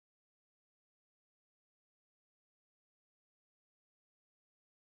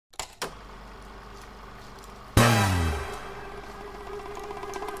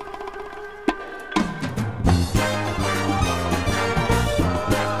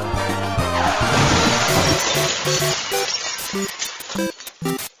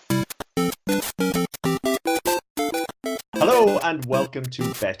and welcome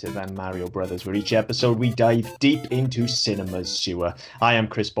to Better Than Mario Brothers, where each episode we dive deep into cinema's sewer. I am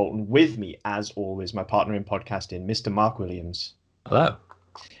Chris Bolton. With me, as always, my partner in podcasting, Mr. Mark Williams. Hello.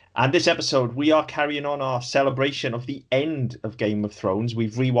 And this episode, we are carrying on our celebration of the end of Game of Thrones.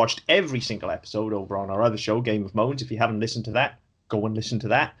 We've rewatched every single episode over on our other show, Game of Moans. If you haven't listened to that, go and listen to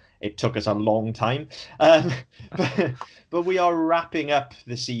that. It took us a long time. But we are wrapping up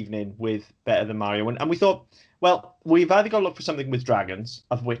this evening with Better Than Mario. And we thought, well, we've either got to look for something with dragons,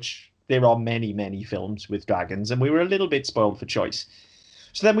 of which there are many, many films with dragons, and we were a little bit spoiled for choice.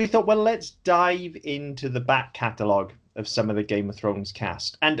 So then we thought, well, let's dive into the back catalogue of some of the Game of Thrones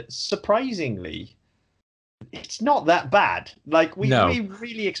cast. And surprisingly, it's not that bad. Like, we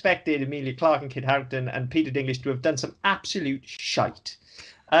really expected Emilia Clarke and Kit Harington and Peter Dinklage to have done some absolute shite.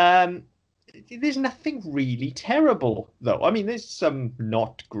 There's nothing really terrible, though. I mean, there's some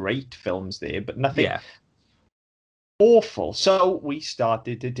not great films there, but nothing awful. So we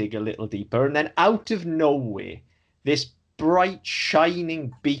started to dig a little deeper, and then out of nowhere, this bright,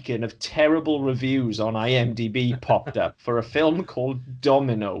 shining beacon of terrible reviews on IMDb popped up for a film called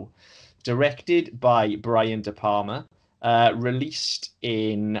Domino, directed by Brian De Palma, released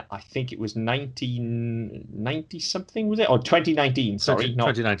in, I think it was 1990-something, was it? Or 2019, sorry.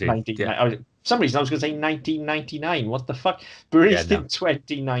 2019. Yeah. For some reason, I was going to say 1999. What the fuck? Released in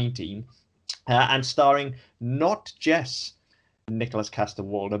 2019. And starring not just Nikolaj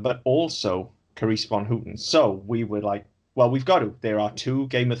Coster-Waldau, but also Carice von Houten. So we were like, well, we've got to. There are two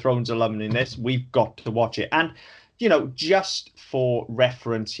Game of Thrones alumni in this. We've got to watch it. And, you know, just for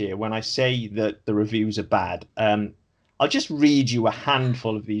reference here, when I say that the reviews are bad, I'll just read you a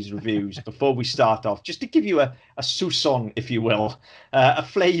handful of these reviews before we start off, just to give you a soupçon, if you will, a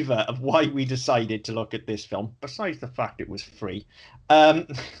flavour of why we decided to look at this film, besides the fact it was free.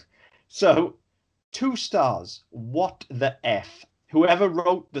 So, 2 stars. What the F? Whoever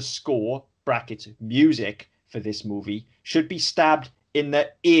wrote the score, brackets, music, for this movie should be stabbed in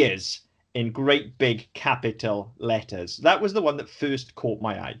the ears in great big capital letters. That was the one that first caught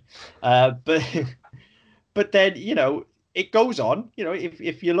my eye. But then, you know, it goes on. You know,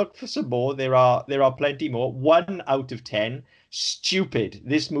 if you look for some more, there are plenty more. 1 out of 10. Stupid.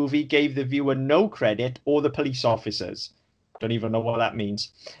 This movie gave the viewer no credit or the police officers. Don't even know what that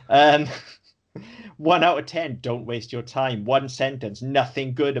means. 1 out of 10. Don't waste your time. 1 sentence.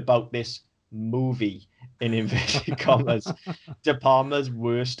 Nothing good about this movie, in inverted commas. De Palma's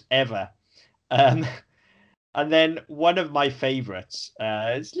worst ever. And then one of my favourites.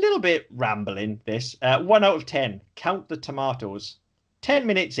 It's a little bit rambling, this. 1 out of 10. Count the tomatoes. 10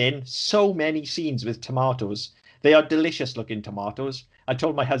 minutes in, so many scenes with tomatoes. They are delicious looking tomatoes. I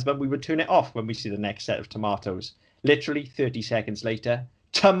told my husband we would turn it off when we see the next set of tomatoes. Literally 30 seconds later,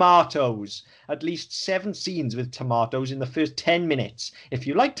 tomatoes. At least 7 scenes with tomatoes in the first 10 minutes. If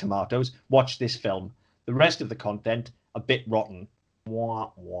you like tomatoes, watch this film. The rest of the content, a bit rotten.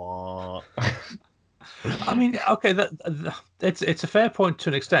 Wah, wah. I mean, okay, it's a fair point to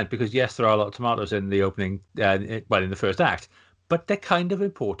an extent, because yes, there are a lot of tomatoes in the opening, in the first act, but they're kind of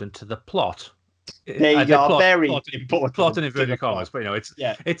important to the plot. They are very important. Plot in inverted commas, but you know,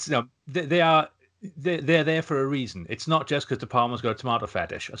 they're there for a reason. It's not just because De Palma's got a tomato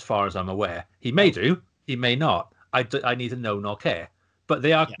fetish, as far as I'm aware. He may do, he may not. I neither know nor care. But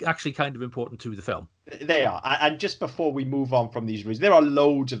they are actually kind of important to the film. They are. And just before we move on from these reviews, there are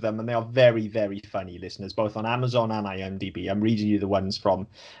loads of them, and they are very, very funny, listeners, both on Amazon and IMDb. I'm reading you the ones from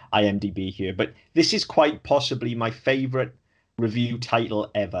IMDb here. But this is quite possibly my favourite review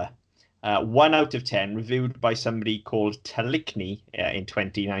title ever. 1 out of 10, reviewed by somebody called Talikni in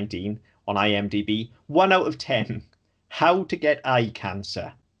 2019 on IMDb. 1 out of 10, how to get eye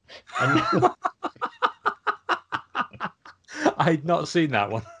cancer. I'd not seen that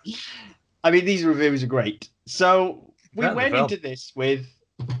one. I mean, these reviews are great. So we went into this with,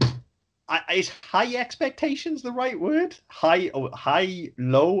 is high expectations the right word?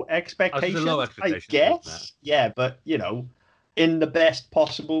 Low expectations? Low expectations, I guess. Yeah, but, you know, in the best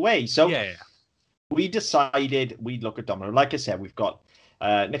possible way. So we decided we'd look at Domino. Like I said, we've got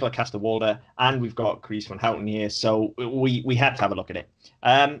Nikolaj Coster-Waldau and we've got Carice von Houten here. So we had to have a look at it.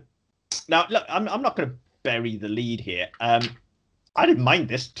 Now, look, I'm not going to bury the lead here. I didn't mind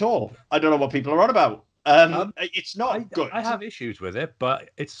this at all. I don't know what people are on about. It's not good. I have issues with it, but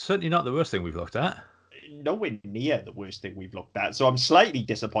it's certainly not the worst thing we've looked at. Nowhere near the worst thing we've looked at. So I'm slightly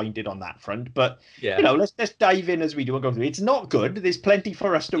disappointed on that front. But, you know, let's dive in as we do and go through. It's not good. There's plenty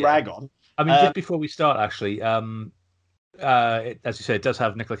for us to rag on. I mean, just before we start, actually, as you say, it does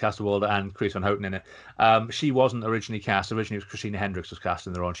have Nikolaj Coster-Waldau and Carice von Houten in it. She wasn't originally cast. Originally, it was Christina Hendricks was cast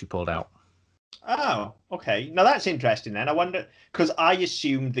in the role, and she pulled out. Oh, okay. Now that's interesting then. I wonder, because I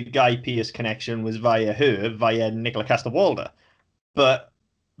assumed the Guy Pearce connection was via her, via Nicola Coster-Waldau, but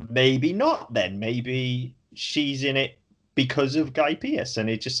maybe not then. Maybe she's in it because of Guy Pearce, and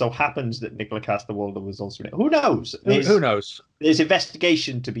it just so happens that Nicola Coster-Waldau was also in it. Who knows? Who knows? There's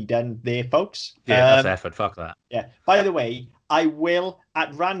investigation to be done there, folks. Yeah, that's effort. Fuck that. Yeah. By the way, I will,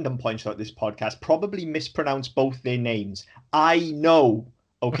 at random points throughout this podcast, probably mispronounce both their names. I know,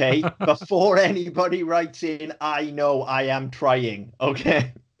 okay? Before anybody writes in, I know I am trying,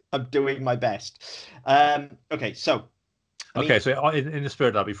 okay? I'm doing my best. Okay, so. Okay, so in the spirit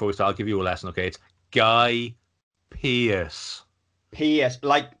of that, before we start, I'll give you a lesson, okay? It's Guy Pearce. P.S.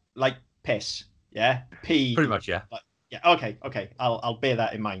 Like piss, yeah? P. Pretty much, yeah. Yeah, okay. I'll bear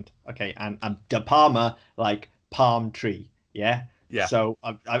that in mind. Okay, and De Palma like palm tree. Yeah. Yeah. So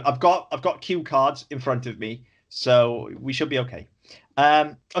I've got cue cards in front of me, so we should be okay.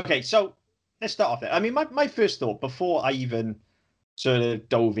 Okay, so let's start off there. I mean, my first thought before I even sort of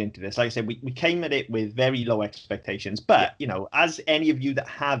dove into this, like I said, we came at it with very low expectations, but you know, as any of you that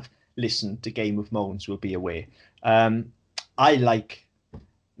have listened to Game of Moans will be aware, I like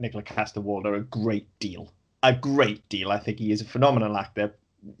Nicola Coster-Waldau a great deal. A great deal. I think he is a phenomenal actor.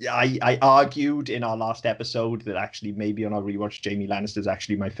 I argued in our last episode that actually maybe on our rewatch, Jamie Lannister is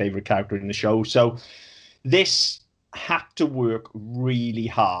actually my favorite character in the show. So this had to work really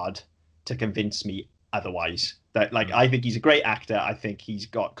hard to convince me otherwise. That like I think he's a great actor. I think he's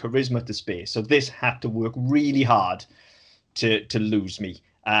got charisma to spare. So this had to work really hard to lose me.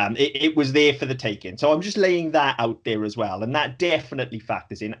 It was there for the taking. So I'm just laying that out there as well. And that definitely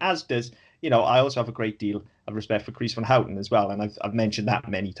factors in, as does, you know, I also have a great deal of respect for Carice van Houten as well. And I've mentioned that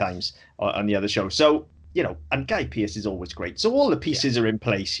many times on the other show. So, you know, and Guy Pearce is always great. So all the pieces are in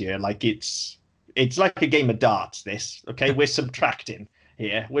place here. Like it's like a game of darts, this. Okay, we're subtracting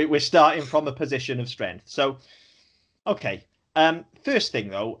here. We're starting from a position of strength. So, okay. First thing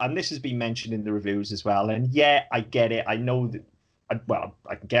though, and this has been mentioned in the reviews as well, and yeah, I get it. I know that, well,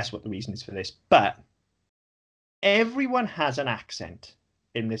 I can guess what the reason is for this, but everyone has an accent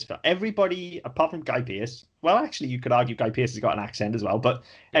in this film. Everybody, apart from Guy Pearce, well, actually, you could argue Guy Pearce has got an accent as well, but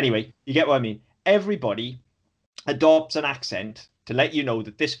anyway, you get what I mean. Everybody adopts an accent to let you know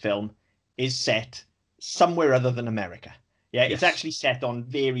that this film is set somewhere other than America. Yeah, Yes. It's actually set on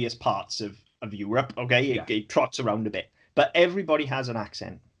various parts of Europe, okay? Yeah. It trots around a bit, but everybody has an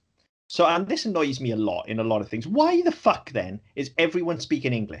accent. So, and this annoys me a lot in a lot of things. Why the fuck then is everyone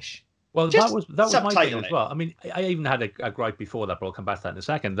speaking English? Well, Just that was my thing subtitle as it. well. I mean, I even had a gripe before that, but I'll come back to that in a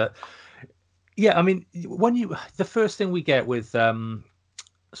second. That, yeah, I mean, when the first thing we get with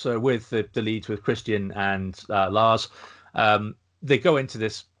so with the leads with Christian and Lars, they go into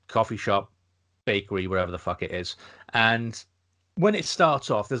this coffee shop, bakery, wherever the fuck it is, and when it starts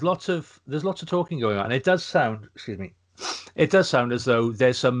off, there's lots of talking going on, and it does sound, excuse me, it does sound as though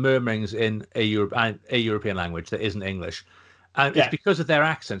there's some murmurings in a European language that isn't English. And it's because of their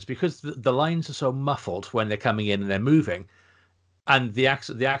accents, because the lines are so muffled when they're coming in and they're moving, and the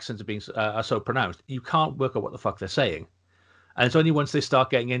accents are so pronounced, you can't work out what the fuck they're saying. And it's only once they start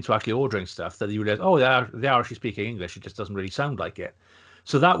getting into actually ordering stuff that you realize, oh, they are actually speaking English. It just doesn't really sound like it.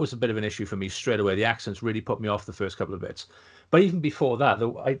 So that was a bit of an issue for me straight away. The accents really put me off the first couple of bits. But even before that,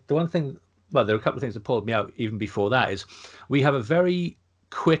 the one thing, well, there are a couple of things that pulled me out even before that is we have a very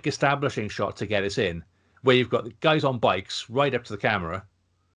quick establishing shot to get us in, where you've got the guys on bikes right up to the camera,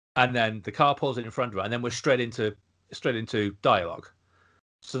 and then the car pulls in front of it, and then we're straight into dialogue.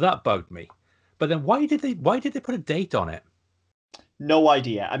 So that bugged me. But then why did they put a date on it? No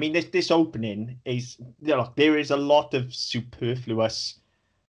idea. I mean, this opening is, you know, there is a lot of superfluous.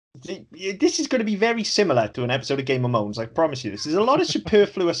 This is going to be very similar to an episode of Game of Moans. I promise you this. There's a lot of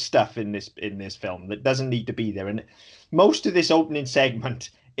superfluous stuff in this film that doesn't need to be there, and most of this opening segment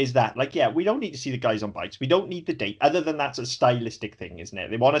is that, like, yeah, we don't need to see the guys on bikes. We don't need the date. Other than that's a stylistic thing, isn't it?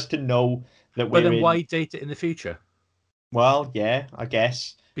 They want us to know that we're. But then why date it in the future? Well, yeah, I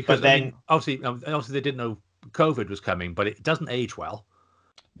guess. Because but then, I mean, obviously they didn't know COVID was coming, but it doesn't age well.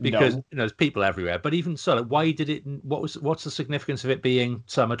 Because no. you know there's people everywhere. But even so, like, why did it? What's the significance of it being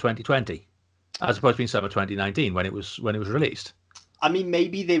summer 2020 as opposed to being summer 2019 when it was released? I mean,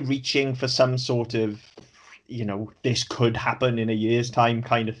 maybe they're reaching for some sort of, you know, this could happen in a year's time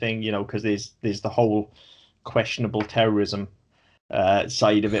kind of thing. You know, because there's the whole questionable terrorism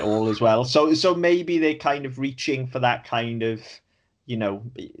side of it all as well. So maybe they're kind of reaching for that kind of, you know,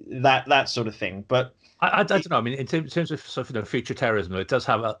 that sort of thing. But I don't know. I mean, in terms of sort of future terrorism, it does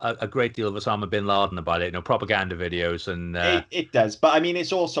have a great deal of Osama bin Laden about it. Propaganda videos and it does. But I mean,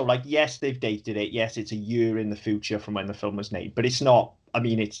 it's also like, yes, they've dated it. Yes, it's a year in the future from when the film was made, but it's not. I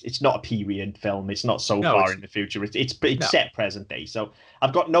mean, it's not a period film. It's not so far in the future. It's no. set present day. So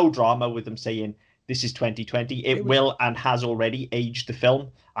I've got no drama with them saying this is 2020. It will and has already aged the film,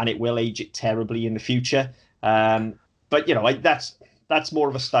 and it will age it terribly in the future. But that's more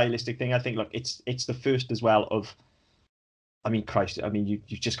of a stylistic thing. I think. Look, it's the first as well of. I mean, Christ, I mean,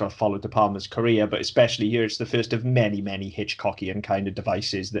 you've just got to follow De Palma's career, but especially here, it's the first of many, many Hitchcockian kind of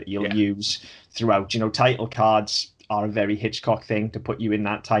devices that you'll use throughout. Title cards are a very Hitchcock thing to put you in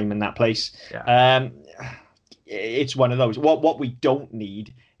that time and that place. Yeah. It's one of those. What we don't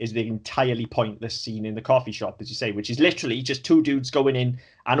need is the entirely pointless scene in the coffee shop, as you say, which is literally just two dudes going in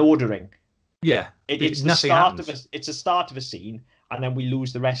and ordering. Yeah, it's the start of it's a start of a scene, and then we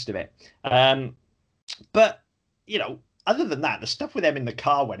lose the rest of it. But other than that, the stuff with them in the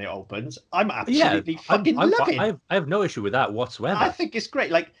car when it opens, I'm absolutely fucking loving. I have no issue with that whatsoever. I think it's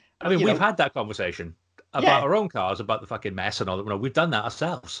great. Like, I mean, we've had that conversation about our own cars, about the fucking mess and all that. We've done that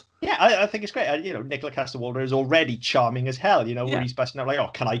ourselves. Yeah, I think it's great. Nikolaj Coster-Waldau is already charming as hell. Where he's busting out like, "Oh,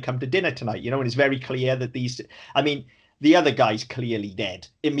 can I come to dinner tonight?" And it's very clear that these. I mean, the other guy's clearly dead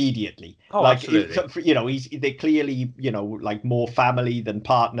immediately. Oh, absolutely. They're clearly, like more family than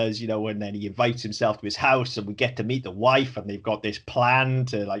partners, and then he invites himself to his house and we get to meet the wife and they've got this plan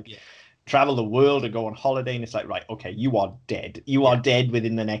to travel the world and go on holiday. And it's like, right, okay, you are dead. You are dead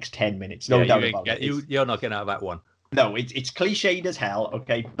within the next 10 minutes. No doubt about it. You're not getting out of that one. No, it's cliched as hell,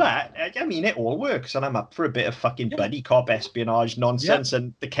 okay, but I mean it all works, and I'm up for a bit of fucking buddy cop espionage nonsense,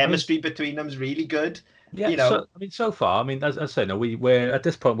 and the chemistry between them's really good. Yeah, so far, as I say, we're at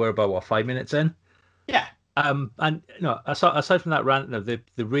this point we're about 5 minutes in. Yeah. And aside from that rant,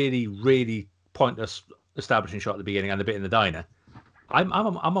 the really really pointless establishing shot at the beginning and the bit in the diner, I'm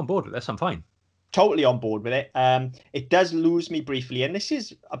on board with this. I'm fine. Totally on board with it. It does lose me briefly, and this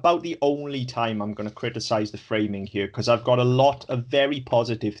is about the only time I'm going to criticize the framing here, because I've got a lot of very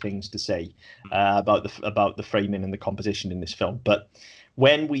positive things to say about the framing and the composition in this film. But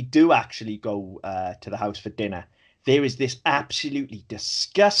when we do actually go to the house for dinner, there is this absolutely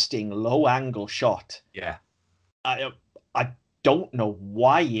disgusting low angle shot. Yeah, I don't know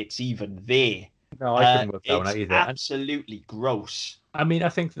why it's even there. No, I couldn't work that one out either. Absolutely gross. I mean, I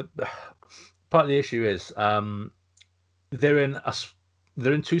think that part of the issue is they're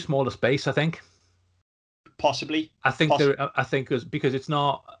in too small a space. I think possibly. I think because it's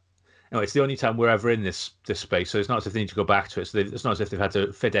not. It's the only time we're ever in this space, so it's not as if they need to go back to it. So it's not as if they've had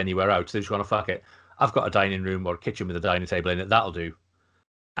to fit anywhere out. So they've just gone, fuck it. I've got a dining room or a kitchen with a dining table in it. That'll do.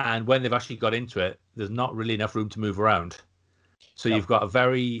 And when they've actually got into it, there's not really enough room to move around. So you've got a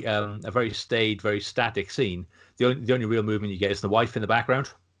very staid, very static scene. The only real movement you get is the wife in the background.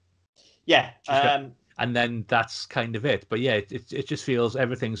 Yeah. And then that's kind of it. But yeah, it just feels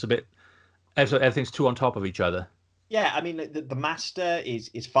everything's too on top of each other. Yeah, I mean, the master is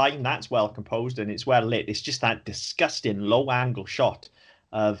fine. That's well composed and it's well lit. It's just that disgusting low angle shot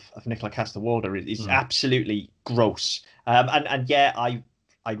of Nikolaj Coster-Waldau is absolutely gross. And yeah,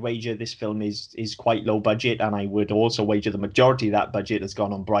 I'd wager this film is quite low budget, and I would also wager the majority of that budget has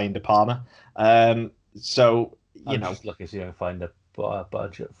gone on Brian De Palma. So I'm just looking to see if I can find a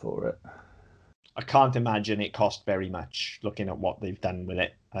budget for it. I can't imagine it cost very much, looking at what they've done with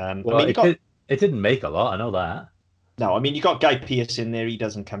it. It didn't make a lot. I know that. No, I mean, you got Guy Pearce in there. He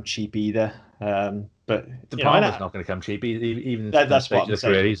doesn't come cheap either. But De Palma's not going to come cheap. Even that's what I'm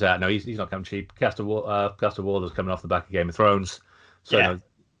saying. He's not come cheap. Coster-Waldau's coming off the back of Game of Thrones. So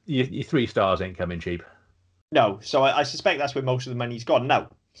your 3 stars ain't coming cheap. No, so I suspect that's where most of the money's gone. Now,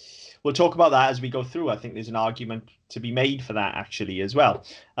 we'll talk about that as we go through. I think there's an argument to be made for that actually as well,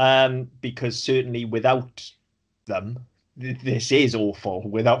 because certainly without them, this is awful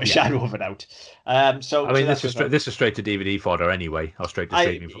without a shadow of a doubt. This is straight to DVD fodder anyway, or straight to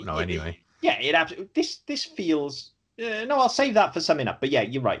streaming. Anyway. Yeah, it absolutely. This feels. No, I'll save that for summing up. But yeah,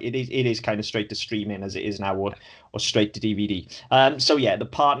 you're right. It is kind of straight to streaming as it is now, or straight to DVD. So yeah, the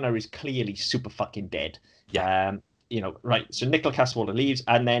partner is clearly super fucking dead. Yeah. Right. So Nikolaj Coster-Waldau leaves,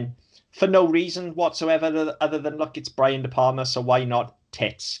 and then for no reason whatsoever other than look, it's Brian De Palma, so why not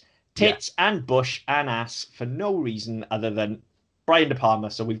tits? And bush and ass for no reason other than Brian De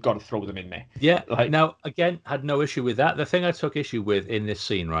Palma, so we've got to throw them in there. Yeah. Now, again, had no issue with that. The thing I took issue with in this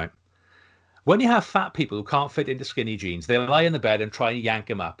scene, right? When you have fat people who can't fit into skinny jeans, they lie in the bed and try and yank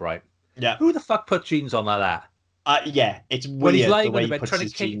them up, right? Yeah. Who the fuck put jeans on like that? Yeah, it's When he's weird the lying on way the he bed puts trying to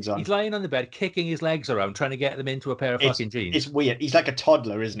his kick, jeans on. he's lying on the bed kicking his legs around, trying to get them into a pair of fucking It's jeans. weird. He's like a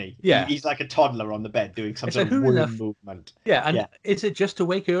toddler, isn't he? Yeah, He's like a toddler on the bed doing some it's sort like of who worm enough. movement. Yeah, and Yeah. is it just to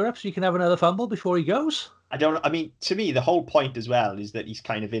wake her up so you can have another fumble before he goes? I mean, to me, the whole point as well is that he's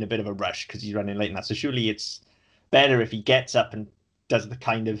kind of in a bit of a rush because he's running late and that. So surely it's better if he gets up and does the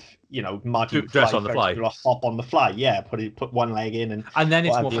kind of, Marty Dress McFly on the Ferris fly. Bueller hop on the fly. Yeah, put one leg in and And then what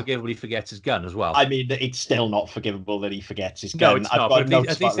it's have more you. forgivable he forgets his gun as well. I mean, it's still not forgivable that he forgets his No, gun. it's I've not. But got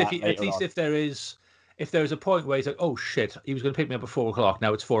notes about that at later least on. if there is a point where he's like, oh shit, he was going to pick me up at 4 o'clock.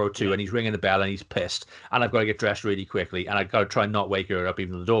 Now it's 4:02, Yeah. and he's ringing the bell, and he's pissed, and I've got to get dressed really quickly, and I've got to try and not wake her up,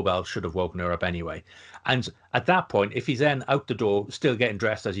 even though the doorbell should have woken her up anyway. And at that point, if he's then out the door, still getting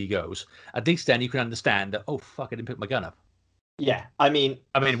dressed as he goes, at least then you can understand that. Oh fuck, I didn't pick my gun up. Yeah, I mean,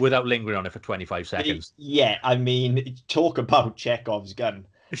 Without lingering on it for 25 seconds. yeah, I mean, talk about Chekhov's gun.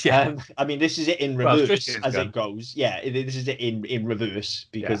 Yeah. I mean, this is it in Well, it's reverse Christian's as gun. it goes. Yeah, this is it in reverse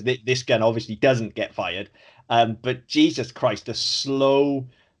because Yeah. this gun obviously doesn't get fired. But Jesus Christ, the slow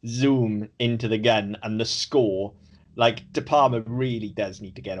zoom into the gun and the score, like De Palma really does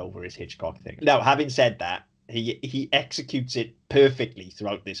need to get over his Hitchcock thing. Now, having said that, he executes it perfectly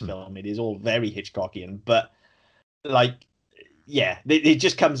throughout this film. It is all very Hitchcockian, but like yeah, it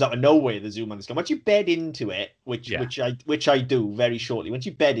just comes out of nowhere. The zoom on this gun. Once you bed into it, which I do very shortly. Once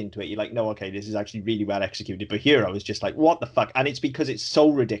you bed into it, you're like, no, okay, this is actually really well executed. But here I was just like, what the fuck? And it's because it's so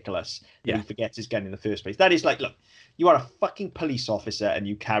ridiculous that he forgets his gun in the first place. That is like, look, you are a fucking police officer and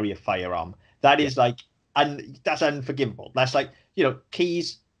you carry a firearm. That is like, and that's unforgivable. That's like,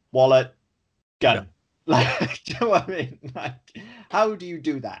 keys, wallet, gun. Like, do you know what I mean? Like, how do you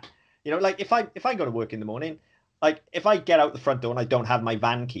do that? Like if I go to work in the morning. Like, if I get out the front door and I don't have my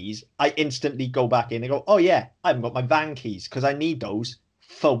van keys, I instantly go back in and go, oh, yeah, I haven't got my van keys because I need those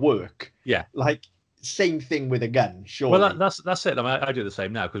for work. Yeah. Like, same thing with a gun, surely. Well, that's it. I mean, I do the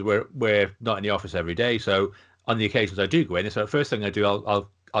same now because we're not in the office every day. So on the occasions I do go in, so the first thing I do,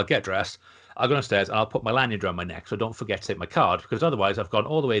 I'll get dressed, I'll go downstairs and I'll put my lanyard around my neck so I don't forget to take my card because otherwise I've gone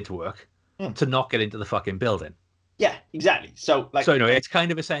all the way into work to not get into the fucking building. Yeah, exactly. So, like, it's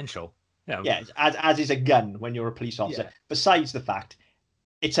kind of essential. Yeah, as is a gun when you're a police officer. Yeah. Besides the fact,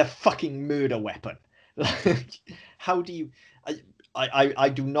 it's a fucking murder weapon. Like, how do you? I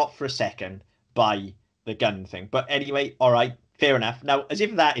do not for a second buy the gun thing. But anyway, all right, fair enough. Now, as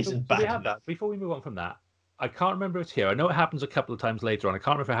if that isn't bad. We have that. Before we move on from that, I can't remember if it's here. I know it happens a couple of times later on. I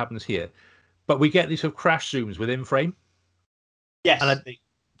can't remember if it happens here, but we get these sort of crash zooms within frame. Yes. And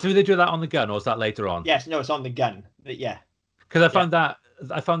do they do that on the gun, or is that later on? Yes, no, it's on the gun. Yeah. Because I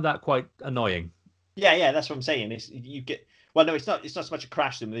found that quite annoying. Yeah, that's what I'm saying. Well, no, it's not so much a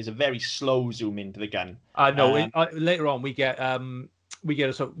crash zoom. There's a very slow zoom into the gun. No, later on we get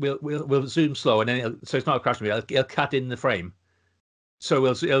we'll zoom slow, and then so it's not a crash zoom. It'll cut in the frame. So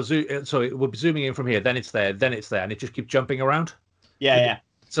it'll zoom. So we'll be zooming in from here. Then it's there, and it just keeps jumping around. Yeah.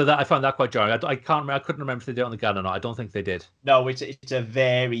 So that I found that quite jarring. I couldn't remember if they did it on the gun or not. I don't think they did. No, it's a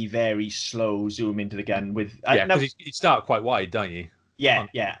very, very slow zoom into the gun with. Because you start quite wide, don't you? Yeah.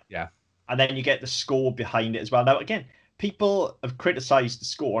 And then you get the score behind it as well. Now, again, people have criticised the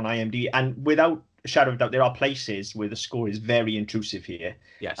score on IMDb, and without a shadow of doubt, there are places where the score is very intrusive here.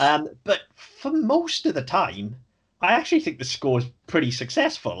 Yes. But for most of the time, I actually think the score is pretty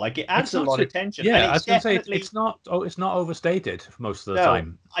successful. Like, it adds a lot of tension. Yeah, I was going to say it's not overstated for most of the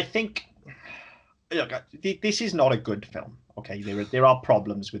time. I think, look, this is not a good film. Okay, there are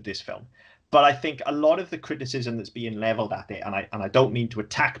problems with this film, but I think a lot of the criticism that's being leveled at it, and I don't mean to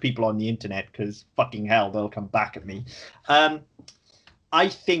attack people on the internet because fucking hell, they'll come back at me. I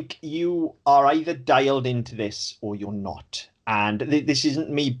think you are either dialed into this or you're not. And this isn't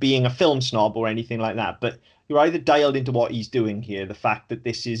me being a film snob or anything like that, but you're either dialed into what he's doing here, the fact that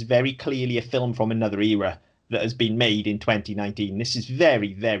this is very clearly a film from another era that has been made in 2019. This is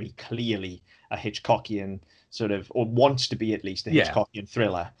very, very clearly a Hitchcockian sort of, or wants to be at least a Hitchcockian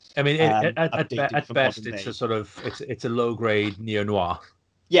thriller. I mean, at best, it's a sort of it's a low grade neo noir.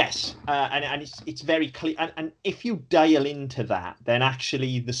 Yes, and it's very clear. And if you dial into that, then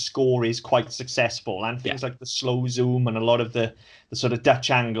actually the score is quite successful. And things like the slow zoom and a lot of the sort of Dutch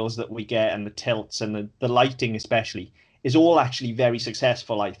angles that we get and the tilts and the lighting especially is all actually very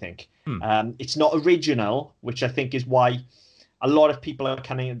successful, I think. It's not original, which I think is why a lot of people are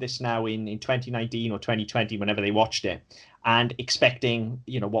coming at this now in 2019 or 2020, whenever they watched it, and expecting,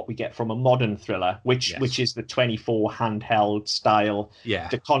 what we get from a modern thriller, which is the 24 handheld style,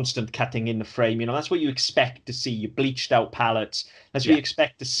 the constant cutting in the frame. That's what you expect to see. Your bleached out palettes. That's what you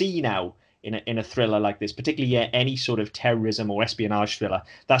expect to see now in a thriller like this, particularly any sort of terrorism or espionage thriller.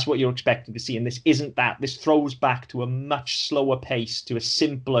 That's what you're expecting to see, and this isn't that. This throws back to a much slower pace, to a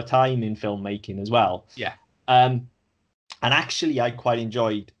simpler time in filmmaking as well. Yeah. And actually, I quite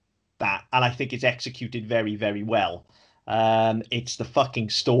enjoyed that, and I think it's executed very, very well. It's the fucking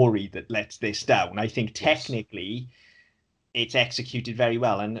story that lets this down. I think technically it's executed very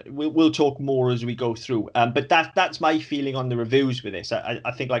well, and we'll talk more as we go through. But that's my feeling on the reviews with this. I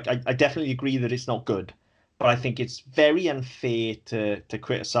think I definitely agree that it's not good, but I think it's very unfair to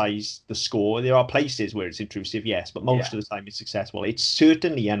criticize the score. There are places where it's intrusive, yes, but most of the time it's successful. It's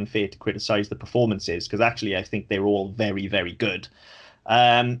certainly unfair to criticize the performances, because actually I think they're all very, very good.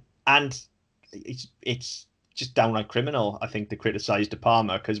 And it's just downright criminal, I think, to criticize De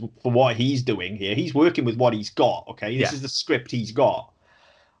Palma, because for what he's doing here, he's working with what he's got. Okay, this is the script he's got,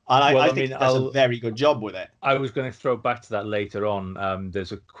 and I think he does a very good job with it. I was going to throw back to that later on.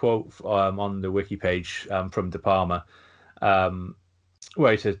 There's a quote on the wiki page from De Palma,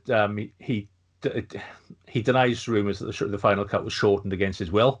 where he says he denies rumors that the final cut was shortened against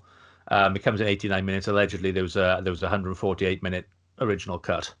his will. It comes in 89 minutes. Allegedly, there was a 148-minute original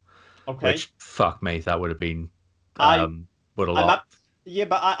cut. Okay. Which, fuck me, that would have been but a lot.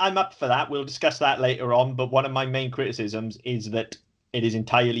 I'm up for that. We'll discuss that later on. But one of my main criticisms is that it is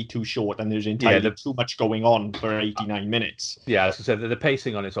entirely too short, and there's entirely too much going on for 89 minutes. Yeah, as I said, the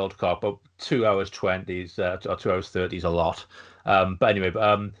pacing on it's old cop, but 2 hours 20 or 2 hours 30 is a lot. But anyway,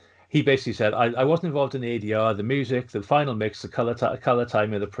 he basically said, I wasn't involved in the ADR, the music, the final mix, the color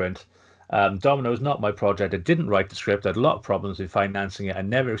timing of the print. Domino is not my project. I didn't write the script. I had a lot of problems with financing it. I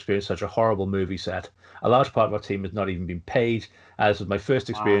never experienced such a horrible movie set. A large part of our team has not even been paid, as was my first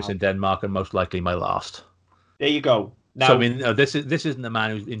experience in Denmark and most likely my last. There you go. Now, so, I mean, this isn't a man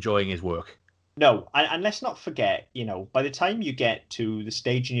who's enjoying his work. No, and let's not forget, by the time you get to the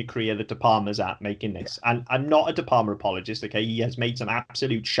stage in your career that De Palma's at making this, and I'm not a De Palma apologist, okay? He has made some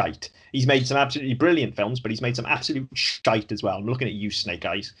absolute shite. He's made some absolutely brilliant films, but he's made some absolute shite as well. I'm looking at you, Snake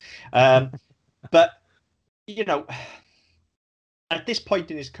Eyes. But, at this point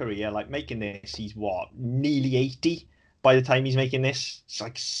in his career, like making this, he's nearly 80 by the time he's making this? It's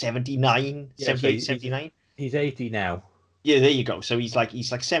like 79, 78, 79? He's 80 now. Yeah, there you go. So he's like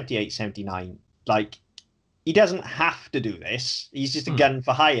 78, 79. Like, he doesn't have to do this. He's just a gun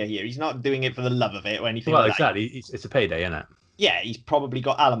for hire here. He's not doing it for the love of it or anything like that. Well, exactly. It's a payday, isn't it? Yeah, he's probably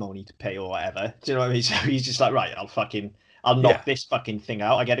got alimony to pay or whatever. Do you know what I mean? So he's just like, right, I'll knock this fucking thing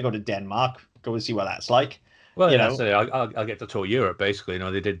out. I got to go to Denmark, go and see what that's like. Well, I'll get to tour Europe, basically.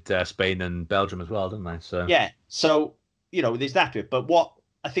 They did Spain and Belgium as well, didn't they? So yeah. So, there's that to it. But what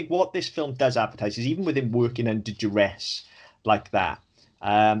this film does advertise is, even with him working under duress like that,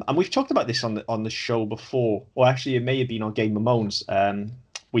 and we've talked about this on the show before, or actually it may have been on Game of Moans,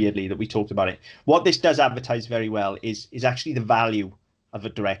 weirdly, that we talked about it. What this does advertise very well is actually the value of a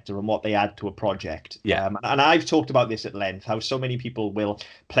director and what they add to a project. Yeah. And I've talked about this at length, how so many people will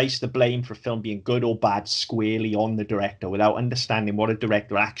place the blame for a film being good or bad squarely on the director without understanding what a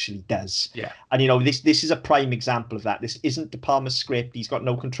director actually does. Yeah. And, this is a prime example of that. This isn't De Palma's script. He's got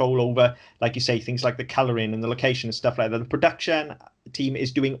no control over, like you say, things like the coloring and the location and stuff like that. The production team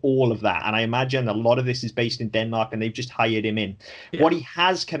is doing all of that. And I imagine a lot of this is based in Denmark, and they've just hired him in. Yeah. What he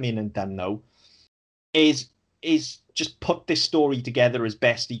has come in and done, though, is just put this story together as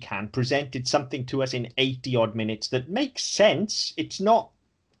best he can, presented something to us in 80 odd minutes that makes sense. It's not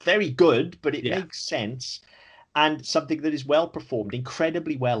very good, but it makes sense, and something that is well performed,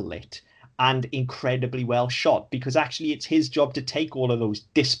 incredibly well lit, and incredibly well shot, because actually it's his job to take all of those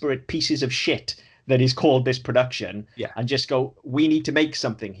disparate pieces of shit that is called this production and just go, we need to make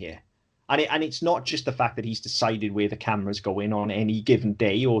something here. And it's not just the fact that he's decided where the cameras go in on any given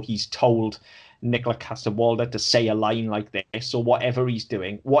day, or he's told Nikolaj Coster-Waldau to say a line like this, or whatever he's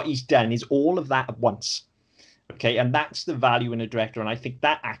doing. What he's done is all of that at once. Okay, and that's the value in a director, and I think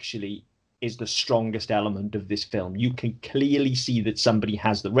that actually is the strongest element of this film. You can clearly see that somebody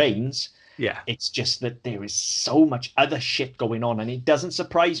has the reins. Yeah. It's just that there is so much other shit going on, and it doesn't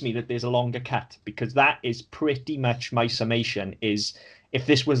surprise me that there's a longer cut, because that is pretty much my summation, is if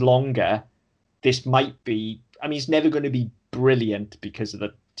this was longer, this might be, it's never going to be brilliant because of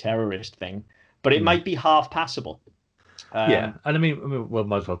the terrorist thing, but it might be half passable. And we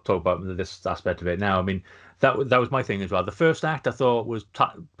might as well talk about this aspect of it now. That was my thing as well. The first act I thought was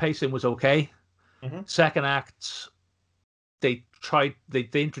pacing was okay. Mm-hmm. Second act, they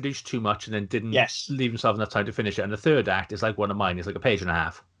introduced too much and then didn't leave themselves enough time to finish it. And the third act is like one of mine. It's like a page and a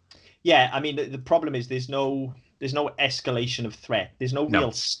half. Yeah, the problem is there's no escalation of threat. There's no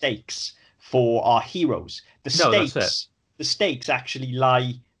real stakes for our heroes. The stakes actually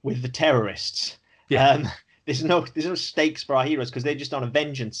lie with the terrorists. Yeah. There's no stakes for our heroes because they're just on a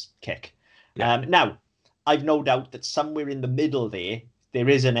vengeance kick. Yeah. Now, I've no doubt that somewhere in the middle there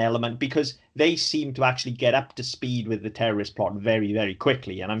is an element because they seem to actually get up to speed with the terrorist plot very, very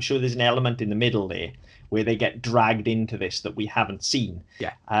quickly. And I'm sure there's an element in the middle there where they get dragged into this that we haven't seen.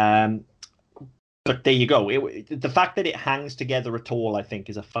 Yeah. But there you go. The fact that it hangs together at all, I think,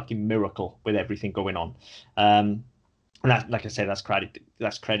 is a fucking miracle with everything going on. And that, like I said, that's credit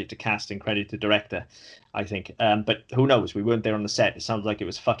to casting, credit to director, I think. But who knows? We weren't there on the set. It sounds like it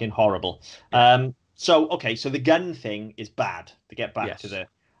was fucking horrible. So the gun thing is bad. To get back to the,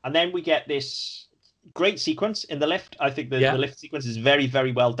 and then we get this great sequence in the lift. I think the lift sequence is very,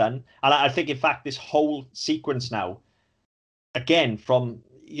 very well done. And I think, in fact, this whole sequence now, again, from,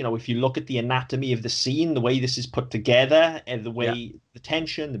 if you look at the anatomy of the scene, the way this is put together, and the way the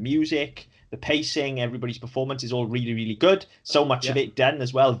tension, the music, the pacing, everybody's performance is all really, really good. So much of it done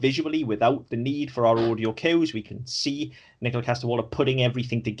as well visually without the need for our audio cues. We can see Nikolaj Coster-Waldau putting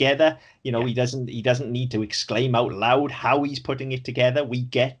everything together. He doesn't need to exclaim out loud how he's putting it together. We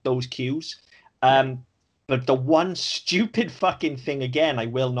get those cues. But the one stupid fucking thing, again, I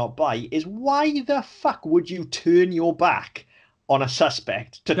will not buy, is why the fuck would you turn your back on a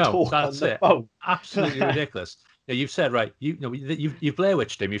suspect to talk on the phone? Absolutely ridiculous. Yeah, you've said, right, you've Blair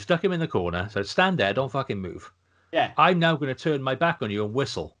Witched him, you've stuck him in the corner, so stand there, don't fucking move. Yeah. I'm now going to turn my back on you and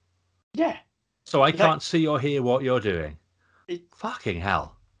whistle. Yeah. So I can't see or hear what you're doing. Fucking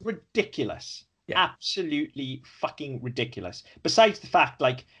hell. Ridiculous. Yeah. Absolutely fucking ridiculous. Besides the fact,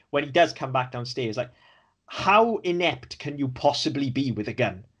 like, when he does come back downstairs, like, how inept can you possibly be with a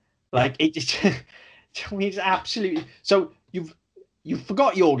gun? Like, it's absolutely... So you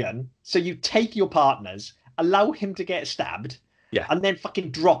forgot your gun, so you take your partner's, allow him to get stabbed, and then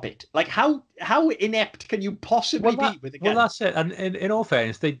fucking drop it. Like, how inept can you possibly be with a gun? Well, that's it. And in all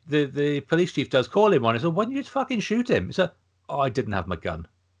fairness, the police chief does call him on it. So why didn't you just fucking shoot him? He said, I didn't have my gun.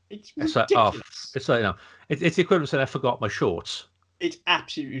 It's ridiculous. It's like, it's the equivalent of saying I forgot my shorts. It's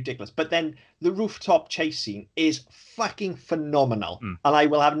absolutely ridiculous. But then the rooftop chase scene is fucking phenomenal. And I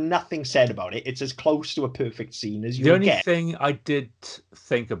will have nothing said about it. It's as close to a perfect scene as you can get. The only thing I did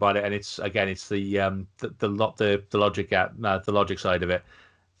think about it, and it's the logic gap, the logic side of it.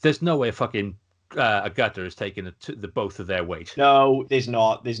 There's no way a gutter is taking the both of their weight. No, there's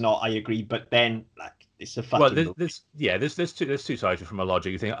not. I agree. But then, like, it's a fucking... there's two sides from a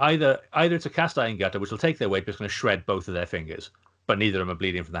logic. You think either it's a cast iron gutter which will take their weight, but it's going to shred both of their fingers, but neither of them are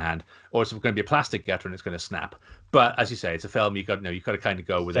bleeding from the hand, or it's going to be a plastic gutter and it's going to snap. But as you say, it's a film. You got to kind of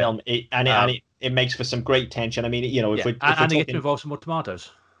go with it. It makes for some great tension. I mean, if we're talking, it involves some more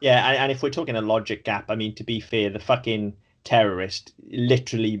tomatoes. Yeah, and if we're talking a logic gap, I mean, to be fair, the fucking terrorist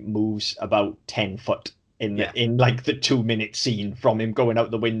literally moves about 10 foot in like the 2-minute scene from him going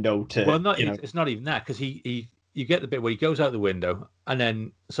out the window to... Well, it's not even that, because you get the bit where he goes out the window and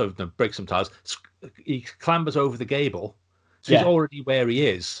then breaks some tiles. He clambers over the gable, so he's already where he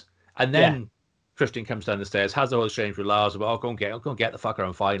is, and then Christian comes down the stairs, has the whole exchange with Lars about, go and get the fucker,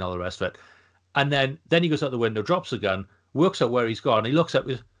 I'm fine, all the rest of it, and then he goes out the window, drops the gun, works out where he's gone, he looks up,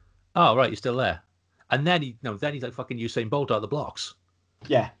 oh right, you're still there, and then he's like fucking Usain Bolt out the blocks.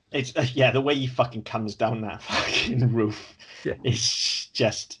 Yeah, it's the way he fucking comes down that fucking roof is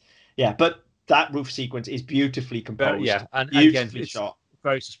just but that roof sequence is beautifully composed, and beautifully again, shot,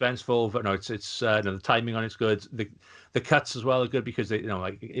 very suspenseful. But no, it's the timing on it's good. The cuts as well are good because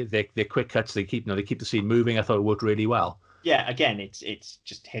they're quick cuts. They keep the scene moving. I thought it worked really well. Yeah, again, it's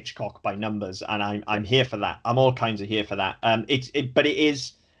just Hitchcock by numbers, and I'm here for that. I'm all kinds of here for that. But it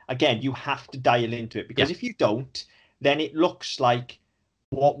is, again, you have to dial into it, because if you don't, then it looks like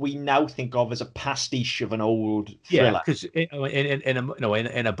what we now think of as a pastiche of an old thriller. Yeah, because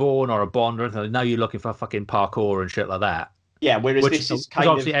in a Bourne or a Bond or anything, now you're looking for fucking parkour and shit like that. Yeah, whereas this is kind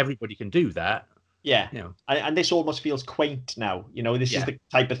of... obviously everybody can do that. Yeah, and this almost feels quaint now. This is the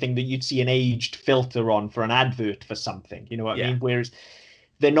type of thing that you'd see an aged filter on for an advert for something. You know what I mean? Whereas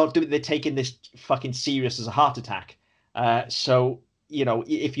they're taking this fucking serious as a heart attack. So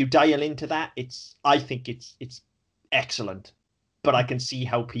if you dial into that, I think it's excellent. But I can see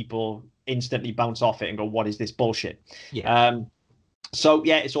how people instantly bounce off it and go, what is this bullshit? Yeah. So,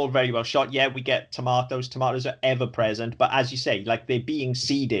 it's all very well shot. Yeah, we get tomatoes. Tomatoes are ever present. But as you say, like, they're being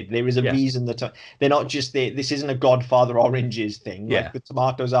seeded. There is a reason that they're not just there. This isn't a Godfather oranges thing. Like, the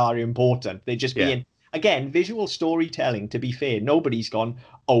tomatoes are important. They're just being, again, visual storytelling, to be fair. Nobody's gone,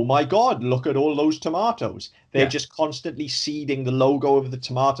 oh my God, look at all those tomatoes. They're just constantly seeding the logo of the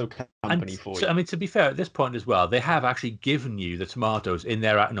tomato company for you. I mean, to be fair, at this point as well, they have actually given you the tomatoes in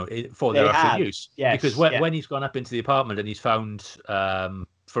their for their actual use. Yes, because when he's gone up into the apartment and he's found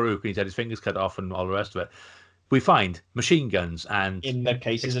Farouk and he's had his fingers cut off and all the rest of it. We find machine guns and In the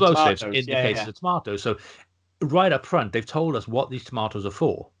cases of explosives tomatoes. in the cases of tomatoes. So right up front, they've told us what these tomatoes are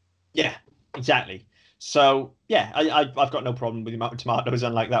for. Yeah, exactly. So yeah, I've got no problem with the amount of tomatoes,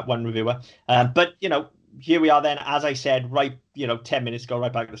 unlike that one reviewer. But here we are then, as I said, right, 10 minutes ago,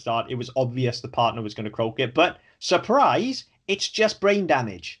 right back at the start, it was obvious the partner was going to croak it. But surprise, it's just brain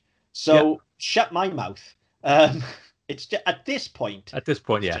damage. So shut my mouth. It's just, at this point, it's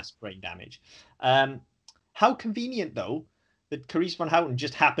yeah, just brain damage. How convenient, though, that Carice van Houten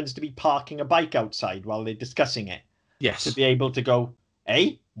just happens to be parking a bike outside while they're discussing it. Yes. To be able to go,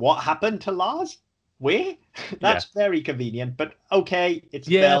 hey, what happened to Lars? Where? That's very convenient, but okay, it's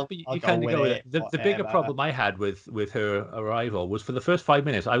a film. But you kind of go with it. The bigger problem I had with her arrival was for the first 5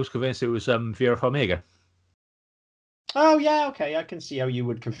 minutes, I was convinced it was Vera Farmiga. Oh yeah, okay, I can see how you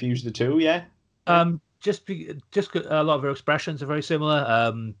would confuse the two. Yeah. Just a lot of her expressions are very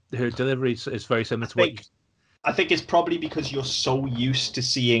similar. Her delivery is very similar to what. I think it's probably because you're so used to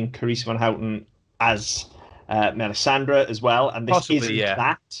seeing Carice van Houten as Melisandre as well, and this isn't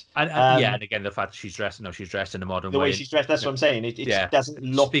that. And again, the fact that she's dressed in a modern way. The way she's dressed, that's what I'm saying. It doesn't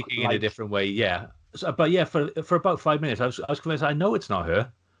look speaking like... in a different way. Yeah, but for about 5 minutes, I was convinced. I know it's not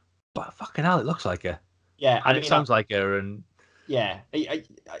her, but fucking hell, it looks like her. Yeah, and it sounds like her, and yeah,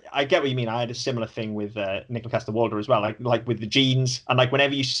 I get what you mean. I had a similar thing with Nikolaj Coster-Waldau as well, like with the jeans, and like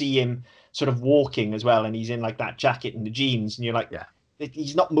whenever you see him sort of walking as well, and he's in like that jacket and the jeans, and you're like,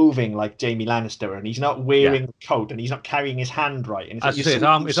 he's not moving like Jaime Lannister, and he's not wearing the coat, and he's not carrying his hand right. And it's his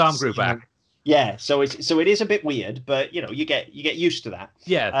arm grew back. Yeah, so it is a bit weird, but you get used to that.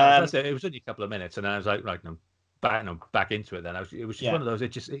 Yeah, that's it. It was only a couple of minutes, and then I was like, right, back into it. Then it was just one of those.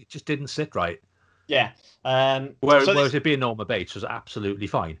 It just didn't sit right. Yeah. Whereas it being Norma Bates was absolutely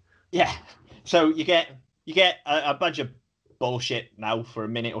fine. Yeah. So you get a bunch of bullshit now for a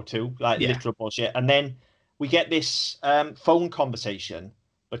minute or two, like literal bullshit, and then we get this phone conversation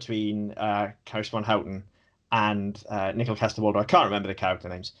between Carice van Houten and Nikolaj Coster-Waldau. I can't remember the character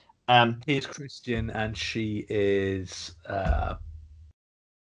names. He's Christian and she is no,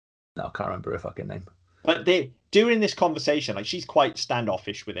 I can't remember her fucking name. But during this conversation, like she's quite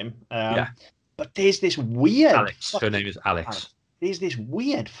standoffish with him. But there's this weird... Alex. Her name is Alex. There's this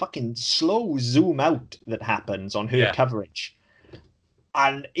weird fucking slow zoom out that happens on her coverage.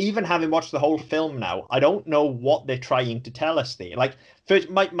 And even having watched the whole film now, I don't know what they're trying to tell us there. Like,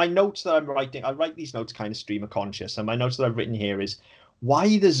 first, my notes that I'm writing, I write these notes kind of stream of conscious, and my notes that I've written here is,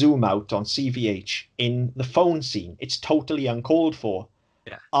 why the zoom out on CVH in the phone scene? It's totally uncalled for.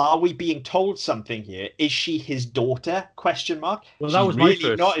 Yeah. Are we being told something here? Is she his daughter? Question mark. Well, that was really my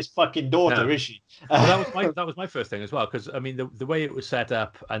first. Not his fucking daughter, is she? Well, that was my first thing as well. Because I mean, the way it was set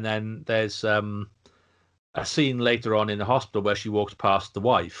up, and then there's a scene later on in the hospital where she walks past the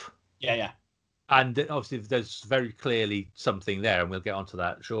wife. Yeah. And obviously, there's very clearly something there, and we'll get onto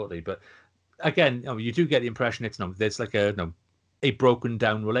that shortly. But again, you do get the impression there's like a broken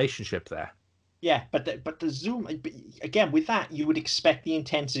down relationship there. Yeah, but the zoom again with that, you would expect the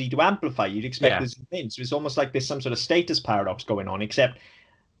intensity to amplify. You'd expect the zoom in. So it's almost like there's some sort of status paradox going on. Except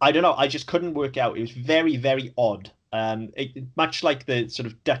I don't know. I just couldn't work out. It was very, very odd. Much like the sort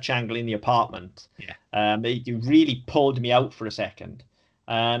of Dutch angle in the apartment. Yeah. It really pulled me out for a second.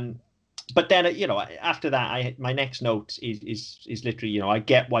 But then after that, my next note is literally I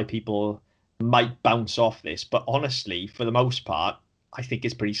get why people might bounce off this, but honestly, for the most part, I think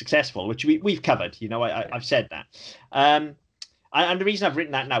it's pretty successful, which we've covered. I've said that. And the reason I've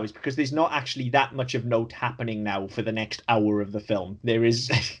written that now is because there's not actually that much of note happening now for the next hour of the film. There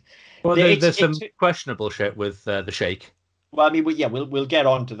is. Well, there's some questionable shit with the Sheikh. Well, I mean, we'll get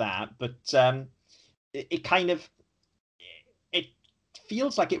on to that, but it kind of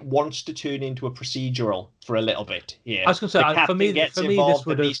feels like it wants to turn into a procedural for a little bit here. I was going to say, for me, this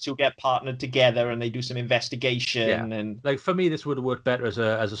would these two get partnered together and they do some investigation. And like for me, this would have worked better as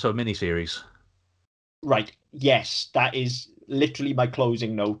a sort of mini-series. Right. Yes, that is literally my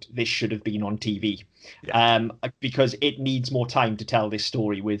closing note. This should have been on TV, because it needs more time to tell this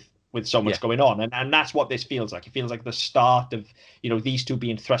story with so much going on, and that's what this feels like. It feels like the start of these two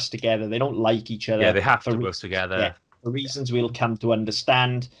being thrust together. They don't like each other. Yeah, they have to work together. Yeah, for reasons we'll come to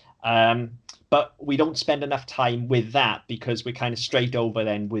understand. But we don't spend enough time with that because we're kind of straight over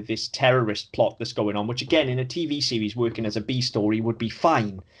then with this terrorist plot that's going on, which again in a TV series working as a B story would be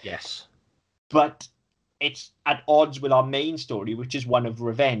fine. Yes. But it's at odds with our main story, which is one of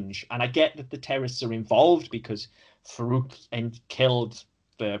revenge. And I get that the terrorists are involved because Farouk killed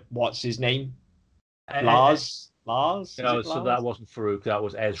what's his name? Lars? No, so that wasn't Farouk, that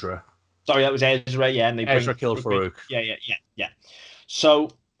was Ezra. Sorry, that was Ezra, yeah. And Ezra killed Farouk. Yeah.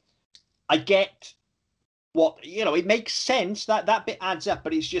 So I get what, it makes sense, that bit adds up,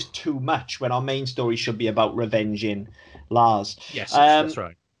 but it's just too much when our main story should be about revenging Lars. Yes, that's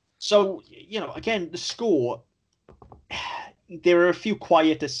right. So, again, the score, there are a few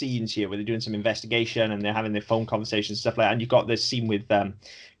quieter scenes here where they're doing some investigation and they're having their phone conversations and stuff like that. And you've got this scene with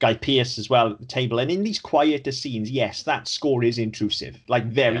Guy Pearce as well at the table. And in these quieter scenes, yes, that score is intrusive, like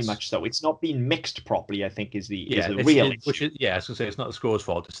very much so. It's not being mixed properly, I think, is the real issue. I was going to say, it's not the score's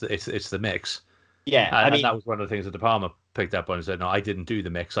fault. It's the mix. Yeah, and that was one of the things that De Palma picked up on and said, no, I didn't do the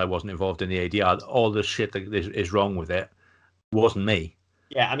mix. I wasn't involved in the ADR. All the shit that is wrong with it wasn't me.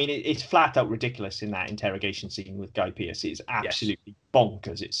 Yeah, I mean, it's flat out ridiculous in that interrogation scene with Guy Pearce. It's absolutely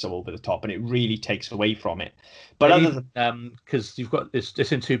bonkers. It's so over the top, and it really takes away from it. But other than because you've got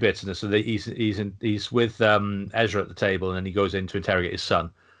it's in two bits, and so that he's with Ezra at the table, and then he goes in to interrogate his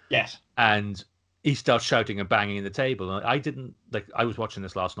son. Yes, and he starts shouting and banging in the table. And I was watching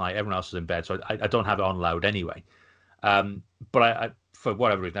this last night. Everyone else was in bed, so I don't have it on loud anyway. But I for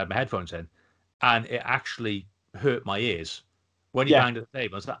whatever reason, I had my headphones in, and it actually hurt my ears. When he banged at the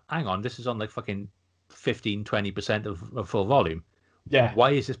table, I was like, hang on, this is on like fucking 15-20% of full volume. Yeah.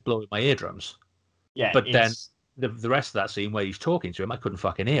 Why is this blowing my eardrums? Yeah. But then the rest of that scene where he's talking to him, I couldn't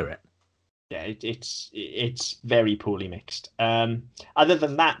fucking hear it. Yeah, it's very poorly mixed. Other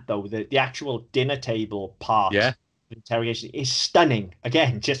than that, though, the actual dinner table part of the interrogation is stunning.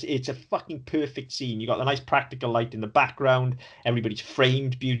 Again, it's a fucking perfect scene. You got the nice practical light in the background. Everybody's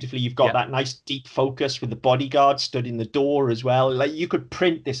framed beautifully. You've got that nice deep focus with the bodyguard stood in the door as well. Like, you could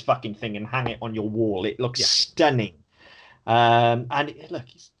print this fucking thing and hang it on your wall. It looks stunning. And look,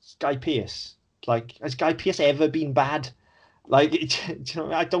 it's Guy Pearce. Like, has Guy Pearce ever been bad? Like,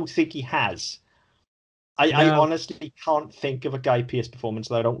 I don't think he has. I honestly can't think of a Guy Pearce performance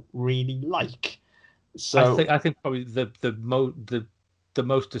that I don't really like. So I think probably the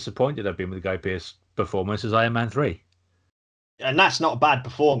most disappointed I've been with the Guy Pearce performance is Iron Man 3. And that's not a bad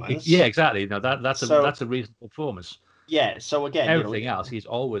performance. Yeah, exactly. No, that's a reasonable performance. Yeah. So again, everything else, he's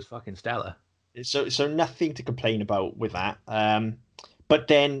always fucking stellar. So nothing to complain about with that. But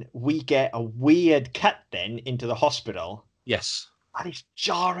then we get a weird cut then into the hospital. Yes. And it's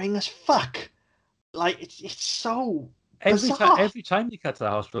jarring as fuck. Like, it's so every time you cut to the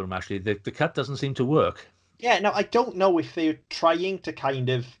hospital room, actually, the cut doesn't seem to work. Yeah, now I don't know if they're trying to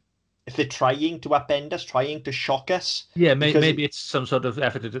upend us, trying to shock us. Yeah, maybe it's some sort of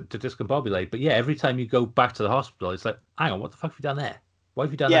effort to discombobulate. But yeah, every time you go back to the hospital, it's like, hang on, what the fuck have you done there? Why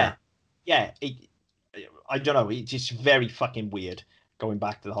have you done that? Yeah, I don't know. It's just very fucking weird going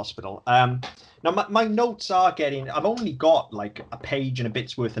back to the hospital. Now my notes are I've only got like a page and a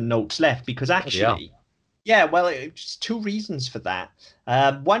bit's worth of notes left because actually, it's two reasons for that.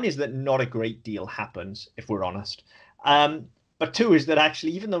 One is that not a great deal happens, if we're honest. But two is that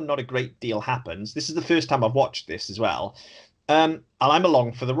actually, even though not a great deal happens, this is the first time I've watched this as well. And I'm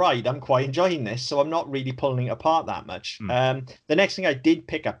along for the ride. I'm quite enjoying this, so I'm not really pulling it apart that much. The next thing I did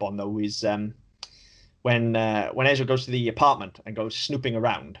pick up on, though, is when Ezra goes to the apartment and goes snooping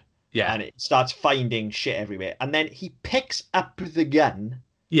around. Yeah. And it starts finding shit everywhere. And then he picks up the gun.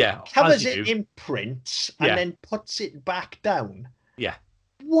 Yeah. Covers it in prints and then puts it back down. Yeah.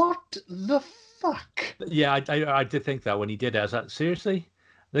 What the fuck? Yeah, I did think that when he did it. I was like, seriously?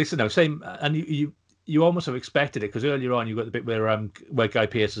 Same. And you almost have expected it because earlier on you got the bit where Guy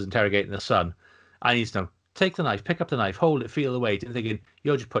Pearce is interrogating the son, and he's take the knife, pick up the knife, hold it, feel the weight, and thinking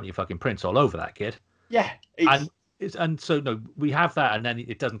you're just putting your fucking prints all over that kid. Yeah. And so we have that, and then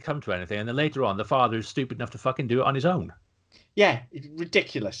it doesn't come to anything, and then later on the father is stupid enough to fucking do it on his own. Yeah,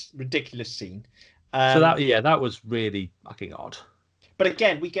 ridiculous scene. So that was really fucking odd. But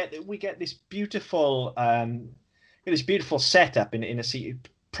again, we get this beautiful setup in a scene.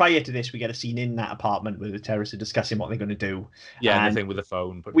 Prior to this, we get a scene in that apartment where the terrorists are discussing what they're going to do. Yeah, and the thing with the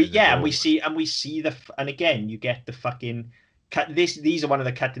phone. We see and again, you get the fucking cut. These are one of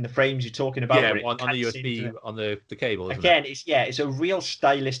the cut in the frames you're talking about. Yeah, on the USB on the cable. Again, it's a real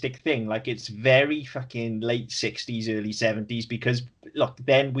stylistic thing. Like, it's very fucking late 60s, early 70s, because look,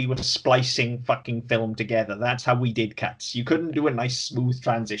 then we were splicing fucking film together. That's how we did cuts. You couldn't do a nice smooth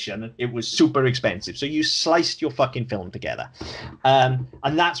transition. It was super expensive. So you sliced your fucking film together. And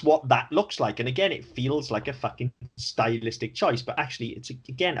that's what that looks like. And again, it feels like a fucking stylistic choice, but actually it's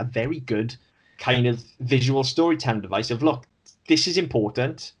again a very good kind of visual storytelling device of, look, this is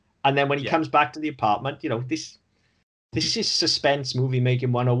important. And then when he comes back to the apartment, this is suspense movie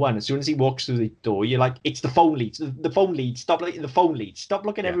making 101. As soon as he walks through the door, you're like, it's the phone leads. The phone leads. Stop looking at the phone leads. Stop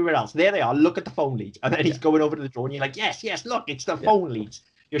looking everywhere else. There they are. Look at the phone leads. And then he's going over to the door and you're like, yes, look, it's the phone leads.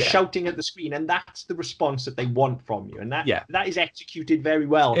 You're shouting at the screen, and that's the response that they want from you, and that Yeah. that is executed very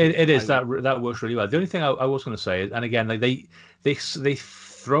well. It is that works really well. The only thing I was going to say is, and again, like they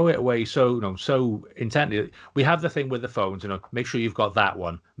throw it away so intently. We have the thing with the phones, make sure you've got that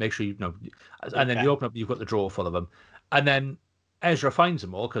one, make sure and then you open up, you've got the drawer full of them, and then Ezra finds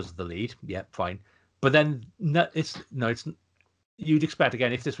them all because of the lead. Yeah, fine, but then it's you'd expect,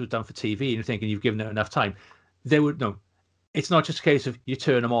 again, if this was done for TV and you're thinking you've given it enough time, they would it's not just a case of you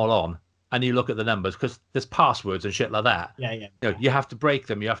turn them all on and you look at the numbers, because there's passwords and shit like that. Yeah. You have to break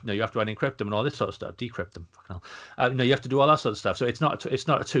them. You have to unencrypt them and all this sort of stuff, decrypt them. You have to do all that sort of stuff. So it's not a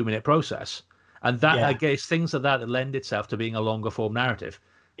 2-minute process, and that I guess things like that lend itself to being a longer form narrative,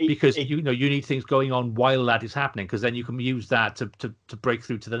 because you need things going on while that is happening, because then you can use that to break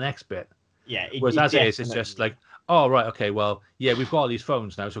through to the next bit. Yeah. Whereas as it is, it's just like, oh, right, okay, well, yeah, we've got all these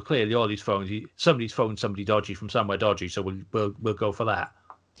phones now, so clearly all these phones, somebody's phoned somebody dodgy from somewhere dodgy, so we'll go for that.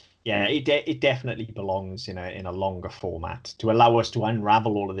 Yeah, it definitely belongs in a longer format to allow us to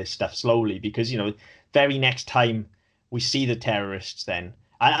unravel all of this stuff slowly, because very next time we see the terrorists, then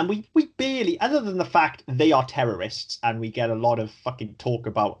and we barely, other than the fact they are terrorists, and we get a lot of fucking talk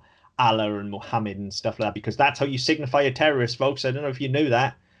about Allah and Muhammad and stuff like that, because that's how you signify a terrorist, folks. I don't know if you knew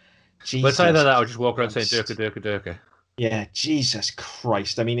that. Jesus. But it's either that or just walk around saying Durka, Durka, Durka. Yeah, Jesus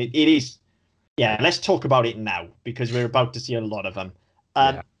Christ. I mean, it is. Yeah, let's talk about it now, because we're about to see a lot of them.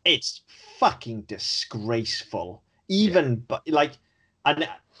 It's fucking disgraceful, even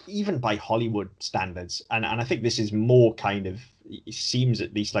even by Hollywood standards. And I think this is more kind of, it seems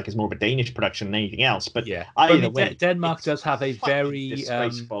at least like it's more of a Danish production than anything else. But yeah, Denmark does have a very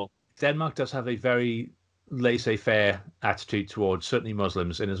Denmark does have a very laissez-faire attitude towards certainly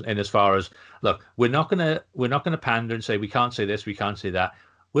Muslims, in as far as, look, we're not gonna pander and say we can't say this, we can't say that.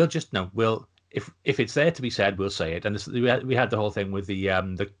 We'll just if it's there to be said, we'll say it. And we had the whole thing with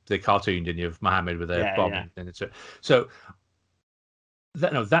the cartoon, didn't you, of Muhammad with a bomb, and so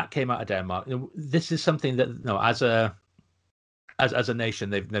that came out of Denmark. This is something that as a nation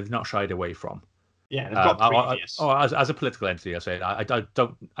they've not shied away from. Yeah, they've got previous. As a political entity, I say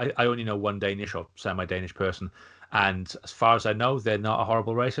I only know one Danish or semi-Danish person, and as far as I know, they're not a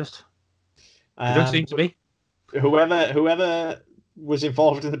horrible racist. They don't seem to be. Whoever was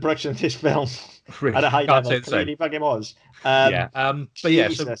involved in the production of this film at a high level clearly fucking was. But yeah,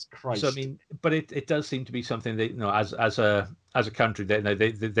 Jesus Christ. So I mean, but it does seem to be something that as a country,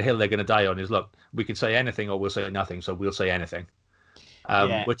 the hill they're going to die on is, look, we can say anything or we'll say nothing, so we'll say anything.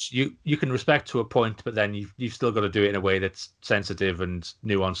 Which you can respect to a point, but then you've still got to do it in a way that's sensitive and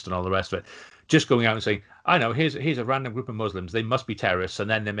nuanced and all the rest of it. Just going out and saying, I know, here's a random group of Muslims, they must be terrorists, and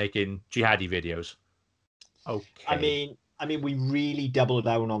then they're making jihadi videos. Okay. I mean, we really double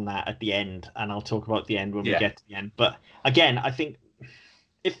down on that at the end, and I'll talk about the end when we get to the end. But again, I think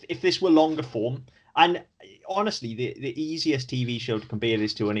if this were longer form, and honestly, the easiest TV show to compare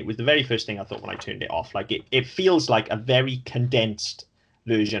this to, and it was the very first thing I thought when I turned it off, like it feels like a very condensed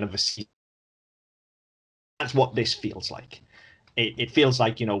version of a season. That's what this feels like. It feels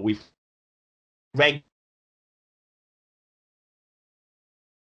like, we've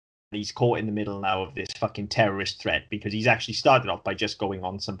he's caught in the middle now of this fucking terrorist threat, because he's actually started off by just going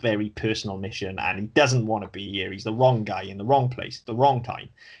on some very personal mission, and he doesn't want to be here. He's the wrong guy in the wrong place, the wrong time.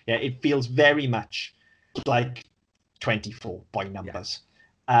 Yeah, it feels very much like 24 by numbers.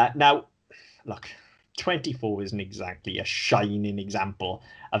 Now, look, 24 isn't exactly a shining example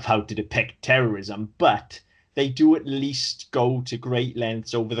of how to depict terrorism, but they do at least go to great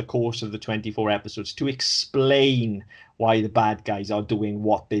lengths over the course of the 24 episodes to explain why the bad guys are doing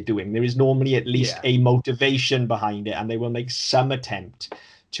what they're doing. There is normally at least a motivation behind it, and they will make some attempt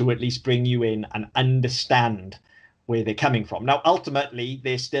to at least bring you in and understand where they're coming from. Now, ultimately,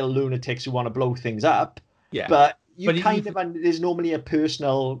 they're still lunatics who want to blow things up, but there's normally a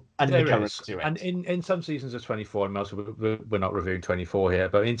personal undercurrent to it. And in some seasons of 24, and also we're not reviewing 24 here,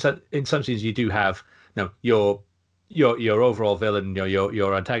 but in some seasons you do have your overall villain,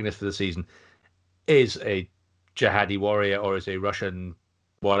 your antagonist for the season is a jihadi warrior or is a Russian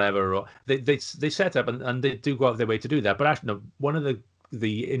whatever. Or they set up and they do go out of their way to do that. But actually, one of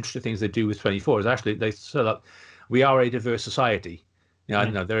the interesting things they do with 24 is actually they set up, we are a diverse society.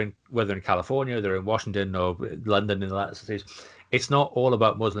 They're whether in California, they're in Washington or London in the Latin cities. It's not all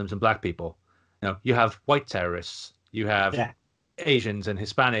about Muslims and black people. You have white terrorists, you have Asians and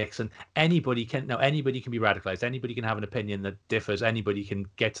Hispanics, and anybody can be radicalized. Anybody can have an opinion that differs. Anybody can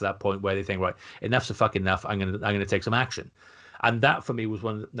get to that point where they think, right, enough's a fucking enough. I'm gonna take some action. And that for me was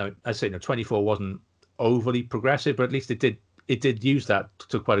one. I say 24 wasn't overly progressive, but at least it did use that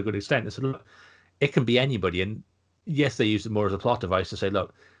to quite a good extent. And so look, it can be anybody, and yes, they used it more as a plot device to say,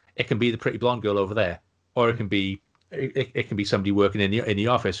 look, it can be the pretty blonde girl over there, or it can be somebody working in the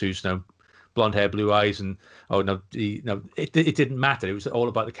office who's blonde hair, blue eyes, and it didn't matter. It was all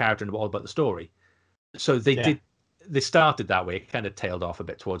about the character and all about the story. So they started that way. It kind of tailed off a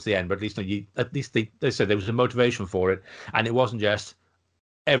bit towards the end, but at least they said there was a motivation for it, and it wasn't just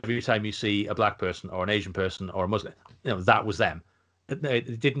every time you see a black person or an Asian person or a Muslim, that was them.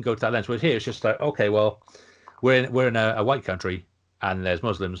 It didn't go to that lens. Whereas here, it's just like, okay, well, we're in a white country, and there's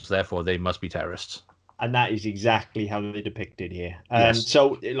Muslims, therefore they must be terrorists. And that is exactly how they depicted here. Yes.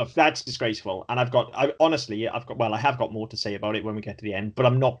 So look, that's disgraceful. And I have got more to say about it when we get to the end, but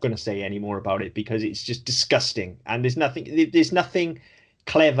I'm not going to say any more about it because it's just disgusting. And there's nothing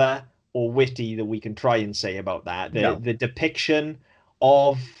clever or witty that we can try and say about that. The depiction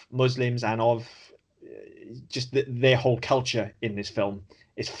of Muslims and of just their whole culture in this film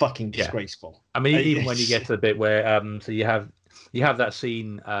is fucking disgraceful. I mean, even when you get to the bit where so you have that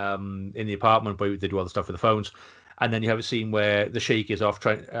scene in the apartment where they do all the stuff with the phones, and then you have a scene where the sheikh is off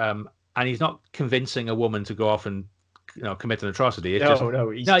trying, and he's not convincing a woman to go off and commit an atrocity. It's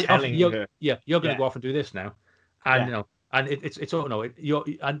he's telling her, you're going to go off and do this now, and and it's all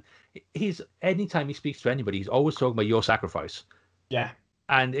and he's anytime he speaks to anybody, he's always talking about your sacrifice. Yeah.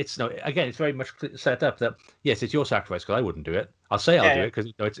 And it's again, it's very much set up that yes, it's your sacrifice because I wouldn't do it. I'll say I'll do it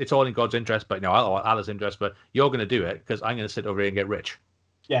because it's all in God's interest, but Allah's interest. But you're going to do it because I'm going to sit over here and get rich.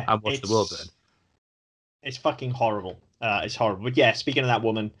 Yeah, and watch the world burn. It's fucking horrible. It's horrible. But yeah, speaking of that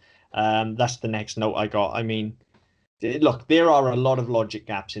woman, that's the next note I got. I mean, look, there are a lot of logic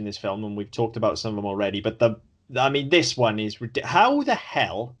gaps in this film, and we've talked about some of them already. But this one is how the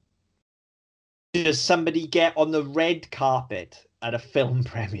hell does somebody get on the red carpet at a film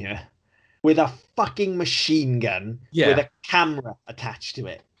premiere with a fucking machine gun with a camera attached to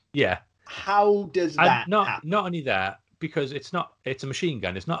it? Yeah. How does that happen? Not only that, because it's a machine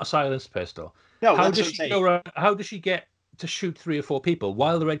gun. It's not a silenced pistol. No, how does she get to shoot 3 or 4 people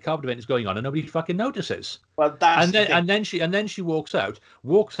while the red carpet event is going on and nobody fucking notices? Well, that's and then she walks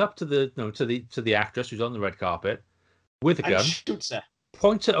up to the actress who's on the red carpet with a gun, shoots her,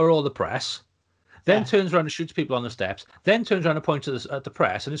 points at her all the press. Then turns around and shoots people on the steps. Then turns around and points at the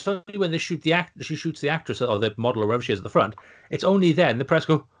press. And it's only when she shoots the actress or the model or whoever she is at the front. It's only then the press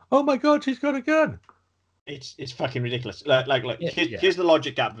go, "Oh my God, she's got a gun." It's fucking ridiculous. Here's the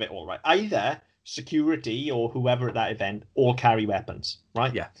logic gap of it all, right? Either security or whoever at that event all carry weapons,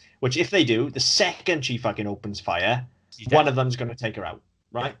 right? Yeah. Which if they do, the second she fucking opens fire, one of them's going to take her out,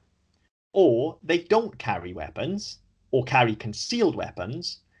 right? Yeah. Or they don't carry weapons or carry concealed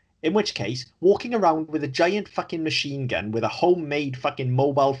weapons. In which case, walking around with a giant fucking machine gun with a homemade fucking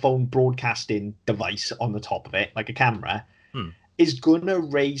mobile phone broadcasting device on the top of it, like a camera, is gonna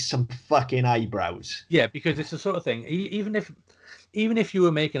raise some fucking eyebrows. Yeah, because it's the sort of thing. Even if you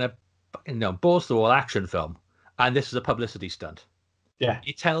were making a balls to the wall action film, and this is a publicity stunt,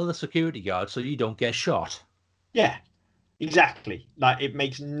 you tell the security guard so you don't get shot. Yeah. Exactly. Like, it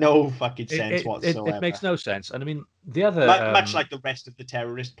makes no fucking sense whatsoever. It makes no sense. And I mean, the other... much like the rest of the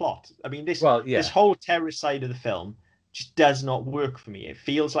terrorist plot. I mean, this whole terrorist side of the film just does not work for me. It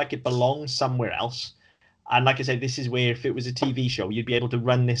feels like it belongs somewhere else. And like I said, this is where if it was a TV show, you'd be able to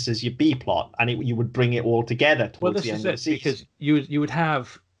run this as your B plot, and you would bring it all together towards the end of the season. Because you would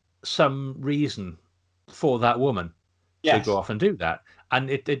have some reason for that woman to go off and do that. And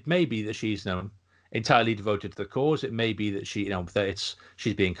it may be that she's entirely devoted to the cause. It may be that she's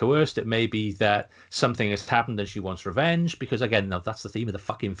being coerced. It may be that something has happened and she wants revenge, because again, that's the theme of the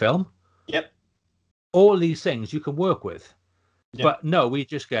fucking film. Yep. All these things you can work with. Yep. But no, we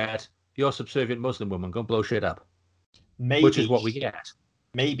just get your subservient Muslim woman go blow shit up. Which is what we get.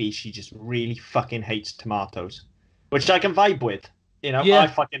 Maybe she just really fucking hates tomatoes, which I can vibe with. I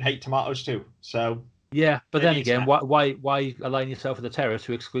fucking hate tomatoes too. So yeah, but then again, why align yourself with a terrorist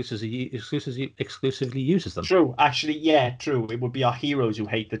who exclusively uses them? True, actually, yeah, true. It would be our heroes who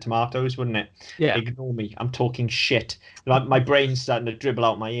hate the tomatoes, wouldn't it? Yeah. Ignore me. I'm talking shit. My brain's starting to dribble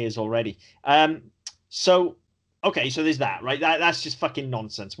out my ears already. So there's that, right? That's just fucking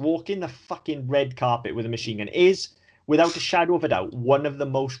nonsense. Walking the fucking red carpet with a machine gun is, without a shadow of a doubt, one of the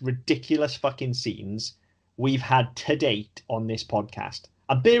most ridiculous fucking scenes we've had to date on this podcast.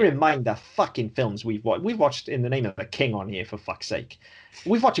 And bear in mind the fucking films we've watched. We've watched In the Name of the King on here, for fuck's sake.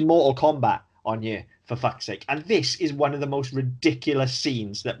 We've watched Mortal Kombat on here, for fuck's sake. And this is one of the most ridiculous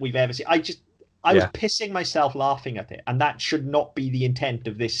scenes that we've ever seen. I was pissing myself laughing at it. And that should not be the intent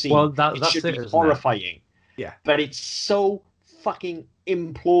of this scene. Well, it should be horrifying. Yeah. But it's so fucking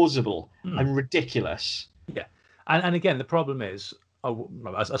implausible and ridiculous. Yeah. And again, the problem is,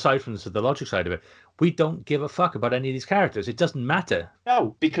 aside from the logic side of it, we don't give a fuck about any of these characters. It doesn't matter.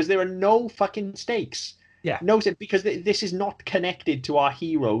 No, because there are no fucking stakes. Yeah. No, because this is not connected to our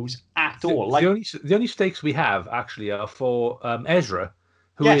heroes at all. Like The only stakes we have actually are for Ezra,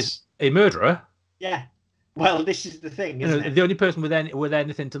 who is yes, a murderer. yeah. Well, this is the thing, isn't it? The only person with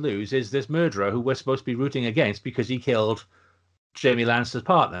anything to lose is this murderer who we're supposed to be rooting against because he killed Jamie Lannister's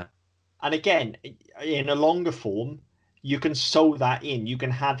partner. And again, in a longer form, you can sew that in. You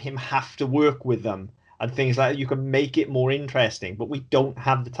can have him have to work with them and things like that. You can make it more interesting, but we don't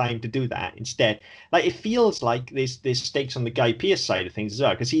have the time to do that. Instead, like it feels like there's stakes on the Guy Pearce side of things as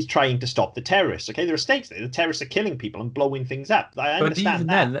well, because he's trying to stop the terrorists. Okay, there are stakes there. The terrorists are killing people and blowing things up. I understand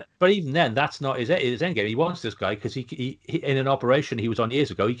that. But even then, that's not his end game. He wants this guy because he in an operation he was on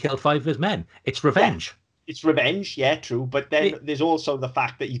years ago, he killed 5 of his men. It's revenge. Yeah. It's revenge, yeah, true. But then there's also the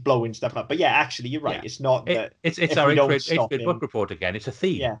fact that he's blowing stuff up. But yeah, actually, you're right. Yeah. It's not that it's our 8th book report again. It's a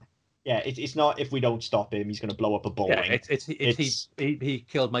theme. Yeah. Yeah, it's not if we don't stop him, he's going to blow up a building. Yeah, he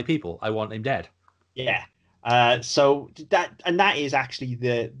killed my people. I want him dead. Yeah. So that is actually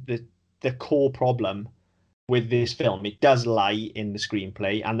the core problem with this film. It does lie in the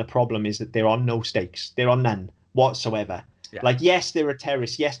screenplay, and the problem is that there are no stakes. There are none whatsoever. Yeah. Like, yes, there are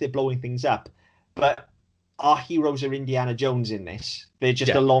terrorists. Yes, they're blowing things up, but our heroes are Indiana Jones in this. They're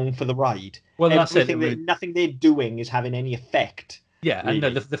just along for the ride. Well, that's it. Nothing they're doing is having any effect. Yeah, really.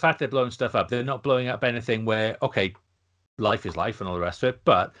 And the fact they're blowing stuff up, they're not blowing up anything where, okay, life is life and all the rest of it,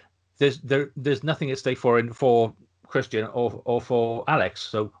 but there's nothing at stake for Christian or for Alex.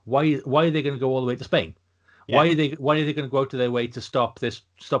 So why are they going to go all the way to Spain? Yeah. Why are they going to go out to their way to stop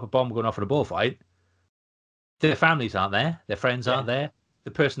a bomb going off in a bullfight? Their families aren't there. Their friends aren't there.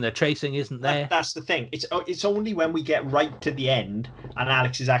 The person they're chasing isn't there. That's the thing. It's only when we get right to the end and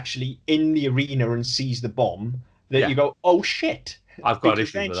Alex is actually in the arena and sees the bomb that you go, oh shit. I've got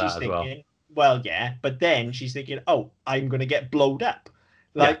issues with that as well. Well, yeah, but then she's thinking, oh, I'm going to get blowed up.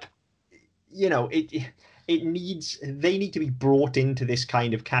 Like, you know, they need to be brought into this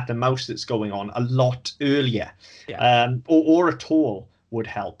kind of cat and mouse that's going on a lot earlier. Yeah. Or at all would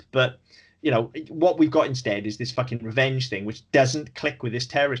help. But, you know, what we've got instead is this fucking revenge thing, which doesn't click with this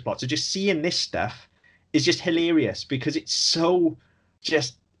terrorist plot. So just seeing this stuff is just hilarious because it's so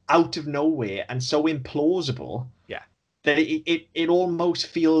just out of nowhere and so implausible. Yeah. That it almost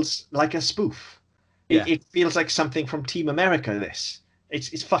feels like a spoof. Yeah. It feels like something from Team America.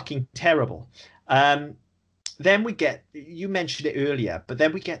 It's fucking terrible. Then we get, you mentioned it earlier, but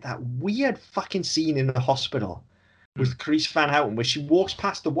then we get that weird fucking scene in the hospital with Carice Van Houten where she walks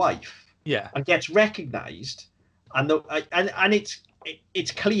past the wife, and gets recognised, and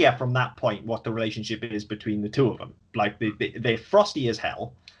it's clear from that point what the relationship is between the two of them. Like they're frosty as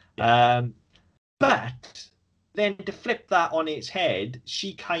hell, but. Then to flip that on its head,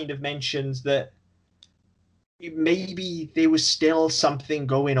 she kind of mentions that maybe there was still something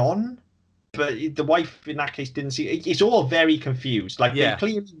going on, but the wife in that case didn't see it. It's all very confused. Like they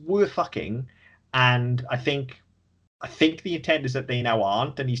clearly were fucking, and I think the intent is that they now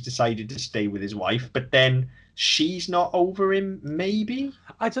aren't, and he's decided to stay with his wife. But then she's not over him. Maybe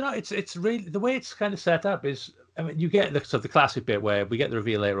I don't know. It's really the way it's kind of set up is. I mean, you get the classic bit where we get the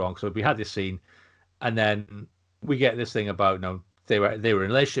reveal later on. So we had this scene, and then we get this thing about, you know, they were in a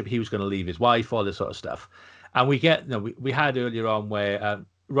relationship. He was going to leave his wife, all this sort of stuff. And we get, you know, we had earlier on where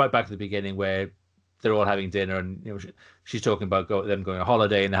right back at the beginning where they're all having dinner and, you know, she's talking about them going on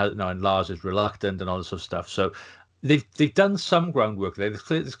holiday and Lars is reluctant and all this sort of stuff. So they've done some groundwork there.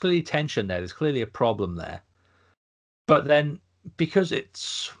 There's clearly tension there. There's clearly a problem there. But then because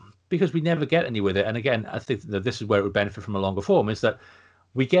we never get any with it, and again, I think that this is where it would benefit from a longer form, is that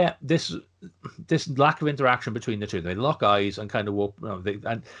we get this lack of interaction between the two. They lock eyes and kind of walk.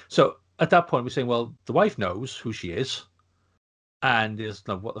 And so at that point, we're saying, well, the wife knows who she is, and is,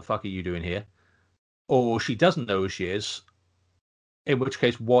 no, what the fuck are you doing here? Or she doesn't know who she is, in which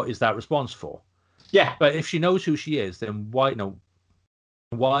case, what is that response for? Yeah. But if she knows who she is, then why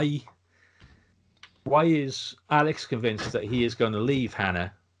is Alex convinced that he is going to leave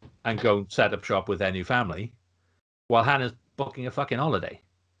Hannah and go and set up shop with their new family, while Hannah's booking a fucking holiday?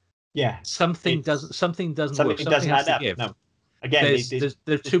 Yeah, something doesn't work. Something doesn't has add to up. give. No. Again,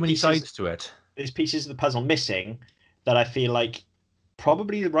 there's too many sides to it. There's pieces of the puzzle missing that I feel like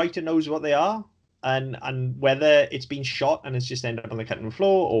probably the writer knows what they are, and whether it's been shot and it's just ended up on the cutting room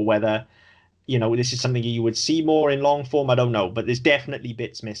floor, or whether, you know, this is something you would see more in long form. I don't know, but there's definitely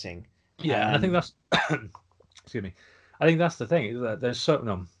bits missing. Yeah, and I think that's excuse me. I think that's the thing, is that there's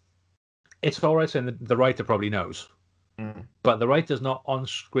certain. It's all right saying that the writer probably knows. But the writer's not on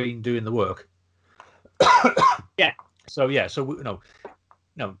screen doing the work. Yeah. So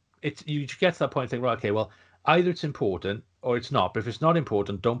no, it's you get to that point and think, right, okay, well, either it's important or it's not. But if it's not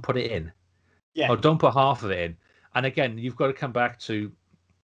important, don't put it in. Yeah. Or don't put half of it in. And again, you've got to come back to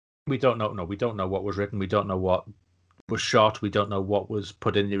we don't know. No, we don't know what was written. We don't know what was shot. We don't know what was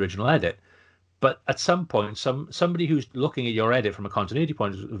put in the original edit. But at some point, somebody who's looking at your edit from a continuity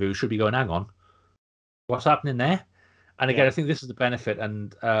point of view should be going, hang on, what's happening there? And again, I think this is the benefit,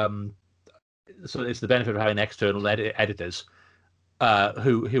 and so it's the benefit of having external editors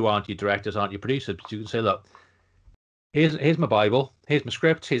who aren't your directors, aren't your producers. But you can say, look, here's my Bible, here's my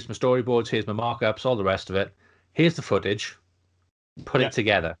script, here's my storyboards, here's my markups, all the rest of it. Here's the footage. Put it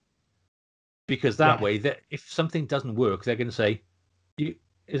together. Because that way, if something doesn't work, they're going to say,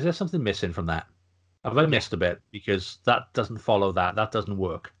 is there something missing from that? Have I missed a bit? Because that doesn't follow that. That doesn't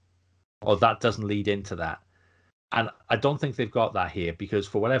work. Or that doesn't lead into that. And I don't think they've got that here because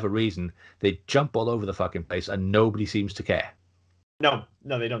for whatever reason, they jump all over the fucking place and nobody seems to care. No,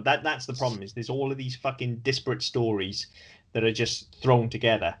 they don't. That's the problem. Is there's all of these fucking disparate stories that are just thrown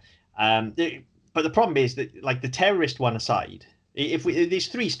together. But the problem is that, like, the terrorist one aside, there's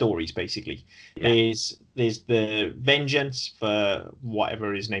three stories basically. There's the vengeance for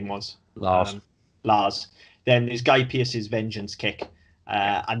whatever his name was, Lars. Then there's Guy Pearce's vengeance kick.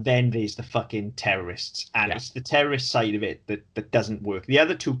 And then there's the fucking terrorists, and it's the terrorist side of it that doesn't work. The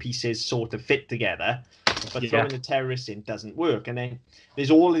other two pieces sort of fit together, but throwing the terrorists in doesn't work. And then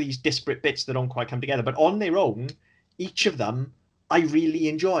there's all of these disparate bits that don't quite come together. But on their own, each of them I really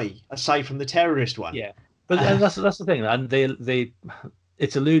enjoy, aside from the terrorist one. Yeah, but that's the thing, and they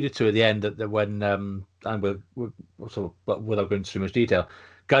it's alluded to at the end that when and we'll also, but without going into too much detail,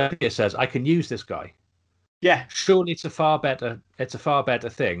 Guy Pearce says, "I can use this guy." Yeah, surely it's a far better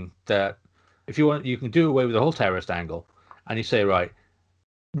thing that if you want, you can do away with the whole terrorist angle, and you say, right,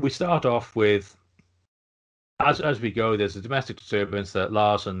 we start off with as we go. There's a domestic disturbance that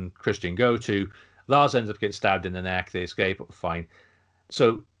Lars and Christian go to. Lars ends up getting stabbed in the neck. They escape. Fine.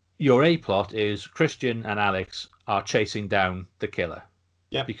 So your A plot is Christian and Alex are chasing down the killer,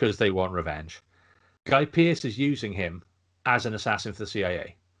 because they want revenge. Guy Pearce is using him as an assassin for the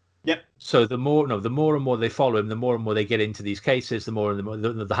CIA. Yep. So the more and more they follow him, the more and more they get into these cases,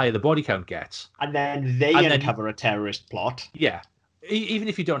 the higher the body count gets. And then they uncover a terrorist plot. Yeah. Even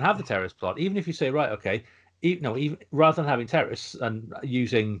if you don't have the terrorist plot, even if you say, right, okay, even rather than having terrorists and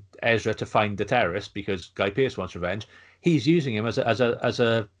using Ezra to find the terrorist because Guy Pearce wants revenge, he's using him as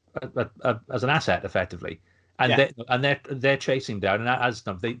an asset effectively. And they're chasing down, and as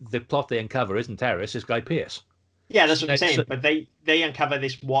the plot they uncover isn't terrorists, it's Guy Pearce. Yeah, that's what I'm saying. But they uncover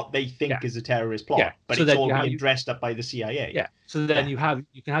this what they think is a terrorist plot, but so it's all being dressed up by the CIA. Yeah. So then you can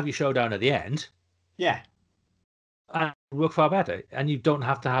have your showdown at the end. Yeah. And work far better, and you don't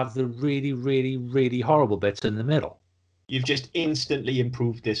have to have the really, really, really horrible bits in the middle. You've just instantly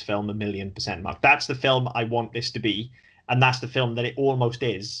improved this film 1,000,000%, Mark. That's the film I want this to be, and that's the film that it almost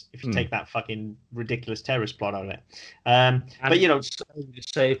is. If you take that fucking ridiculous terrorist plot out of it, but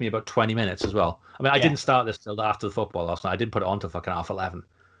it saved me about 20 minutes as well. I mean, I didn't start this till after the football last night. I didn't put it on till fucking 11:30.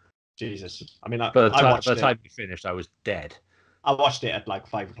 Jesus, I mean, by the time we finished, I was dead. I watched it at like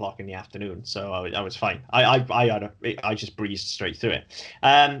 5 o'clock in the afternoon, so I was fine. I just breezed straight through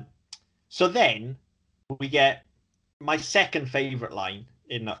it. So then we get my second favorite line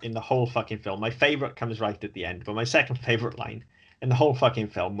in the whole fucking film. My favorite comes right at the end, but my second favorite line in the whole fucking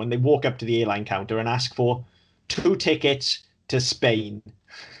film, when they walk up to the airline counter and ask for 2 tickets to Spain.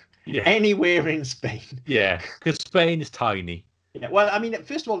 Yeah. Anywhere in Spain. Yeah, because Spain is tiny. Yeah, well, I mean,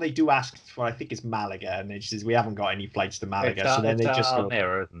 first of all, they do ask for, I think it's Malaga, and she says, we haven't got any flights to Malaga. So then they just go,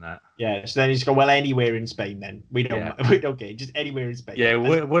 Almere, isn't that? Yeah, so then you just go, well, anywhere in Spain then. We don't care, just anywhere in Spain. Yeah,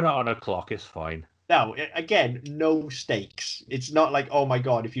 we're not on a clock, it's fine. No, again, no stakes. It's not like, oh my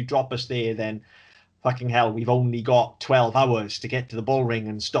God, if you drop us there, then fucking hell, we've only got 12 hours to get to the bull ring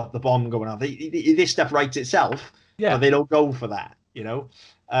and stop the bomb going off. This stuff writes itself. Yeah. But they don't go for that,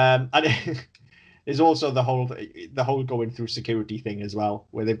 And there's also the whole going through security thing as well,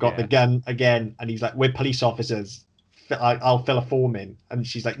 where they've got the gun again, and he's like, we're police officers. I'll fill a form in. And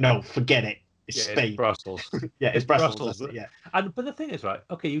she's like, no, forget it. It's Spain. It's Brussels. It's Brussels. Yeah. But the thing is, right,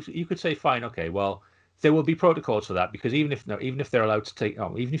 okay, you could say, fine, okay, well, there will be protocols for that, because even if they're allowed to take,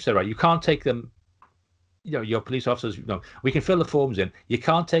 even if they're right, you can't take them, your police officers, we can fill the forms in. You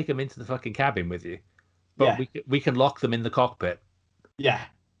can't take them into the fucking cabin with you, but we can lock them in the cockpit. Yeah.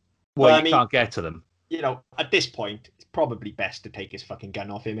 Well, you can't get to them. At this point, probably best to take his fucking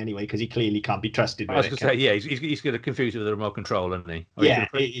gun off him anyway, because he clearly can't be trusted I with was it. going to say, yeah, he's going to confuse it with the remote control, isn't he? Or Yeah,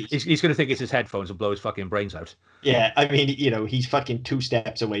 he's going to think it's his headphones and blow his fucking brains out. yeah. I mean, he's fucking 2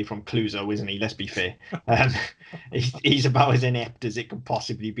 steps away from Clouseau, isn't he? Let's be fair. Um, he's about as inept as it could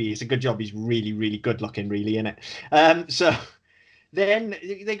possibly be. It's a good job he's really, really good looking, really, isn't it? So then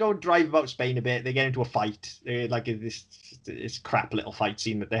they go drive about Spain a bit. They get into a fight, like this crap little fight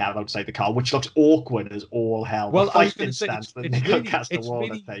scene that they have outside the car, which looks awkward as all hell. Well, the I was fight going to say instance that it's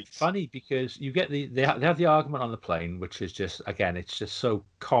really takes. funny because you get they have the argument on the plane, which is just again, it's just so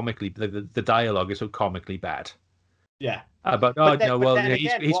comically the dialogue is so comically bad. Yeah. But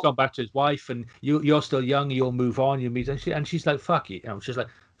he's gone back to his wife, and you're still young, you'll move on, you meet, and she's like, fuck you, she's like,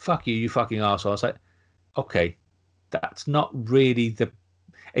 fuck you, you fucking arsehole. I was like, okay, that's not really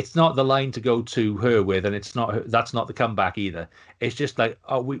it's not the line to go to her with, and that's not the comeback either. It's just like,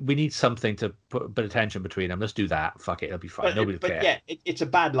 oh, we need something to put a bit of tension between them. Let's do that. Fuck it, it'll be fine. Nobody will care. Yeah, it's a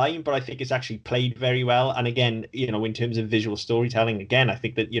bad line, but I think it's actually played very well. And again, in terms of visual storytelling, again, I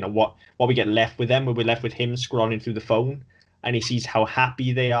think that what we get left with them, we're left with him scrolling through the phone, and he sees how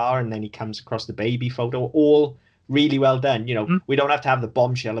happy they are, and then he comes across the baby photo, all really well done. We don't have to have the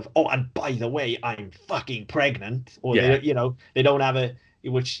bombshell of, oh, and by the way, I'm fucking pregnant, or they don't have a,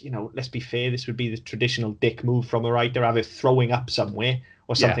 which, let's be fair, this would be the traditional dick move from a writer, have her throwing up somewhere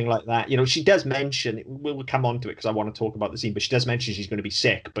or something like that. She does mention, we'll come on to it because I want to talk about the scene, but she does mention she's going to be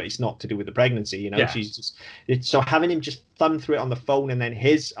sick, but it's not to do with the pregnancy. She's just, so having him just thumb through it on the phone, and then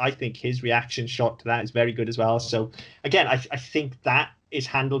I think his reaction shot to that is very good as well. So again, I think that is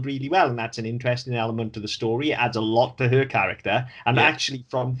handled really well, and that's an interesting element to the story. It adds a lot to her character, and actually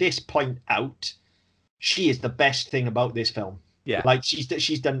from this point out, she is the best thing about this film. Yeah, like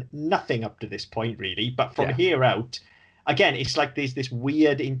she's done nothing up to this point really, but from here out, again, it's like there's this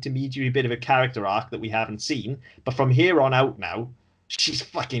weird intermediary bit of a character arc that we haven't seen, but from here on out now, she's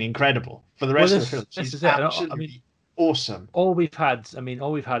fucking incredible for the rest of the film. She's absolutely awesome. All we've had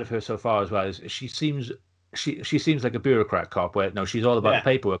of her so far as well is she seems like a bureaucrat cop where she's all about the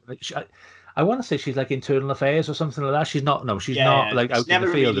paperwork. I want to say she's like internal affairs or something like that. She's not. No, she's not like out in the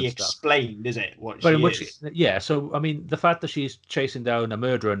field really and stuff. Explained, is it? What she is? So I mean, the fact that she's chasing down a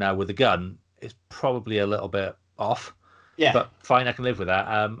murderer now with a gun is probably a little bit off. Yeah, but fine, I can live with that.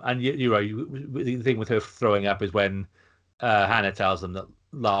 And you're right. The thing with her throwing up is when Hannah tells them that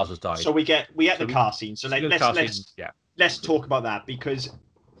Lars has died. So we get the car scene. So let's talk about that, because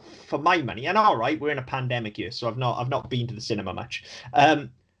for my money, and all right, we're in a pandemic year, so I've not been to the cinema much.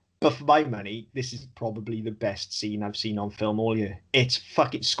 But for my money, this is probably the best scene I've seen on film all year. It's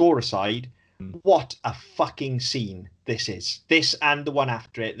fucking, score aside, what a fucking scene this is. This and the one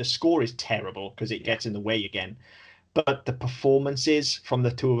after it. The score is terrible because it gets in the way again. But the performances from the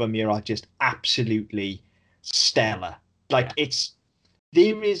two of them here are just absolutely stellar. Like,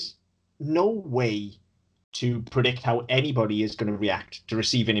 there is no way to predict how anybody is going to react to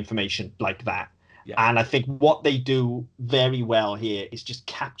receiving information like that. Yeah. And I think what they do very well here is just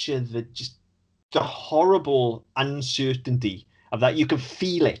capture the horrible uncertainty of that. You can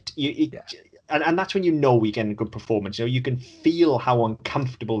feel it. And that's when we're getting a good performance. You can feel how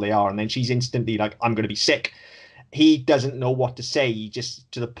uncomfortable they are. And then she's instantly like, I'm going to be sick. He doesn't know what to say. He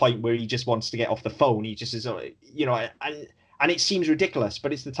just, to the point where he just wants to get off the phone. He just is, and it seems ridiculous,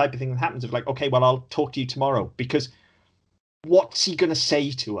 but it's the type of thing that happens of like, okay, well, I'll talk to you tomorrow, because what's he going to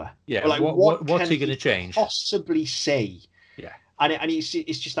say to her? Yeah, like, what's he going to change? Possibly say? Yeah, and it's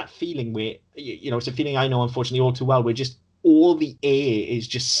just that feeling where it's a feeling I know unfortunately all too well, where just all the air is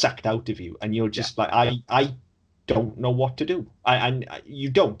just sucked out of you, and you're just like, I don't know what to do, and you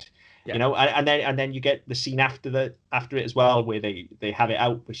don't, and then you get the scene after it as well, where they have it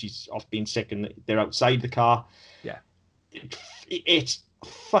out, where she's off being sick and they're outside the car. Yeah, it's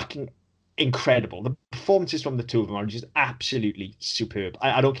fucking incredible. The performances from the two of them are just absolutely superb.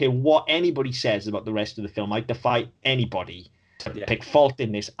 I don't care what anybody says about the rest of the film. I defy anybody to pick fault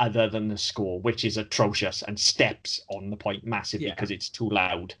in this other than the score, which is atrocious and steps on the point massively because it's too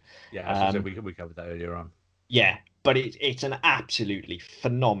loud. Yeah, we covered that earlier on. Yeah, but it's an absolutely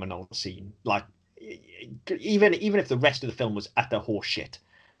phenomenal scene. Like, even if the rest of the film was utter horse shit,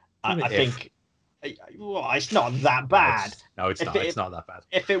 I think... Well, it's not that bad. It's not that bad.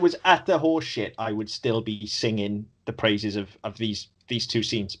 If it was utter horse shit, I would still be singing the praises of these two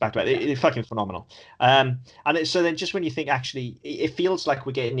scenes back to back. It's fucking phenomenal. So then just when you think, actually, it feels like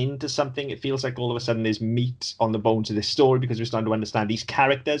we're getting into something. It feels like all of a sudden there's meat on the bones of this story, because we're starting to understand these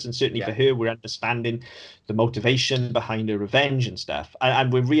characters, and certainly for her, we're understanding the motivation behind her revenge and stuff.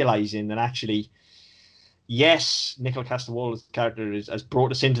 And we're realizing that actually, yes, Nikolaj Coster-Waldau's character has brought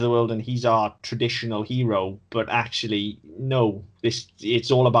us into the world and he's our traditional hero, but actually, no,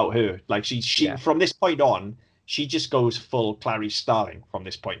 it's all about her. Like she Yeah, from this point on, she just goes full Clarice Starling from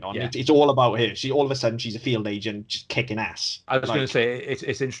this point on. yeah. It's all about her. She all of a sudden she's a field agent just kicking ass. I was going to Like say it's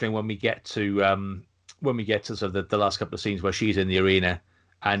interesting when we get to sort of the last couple of scenes where she's in the arena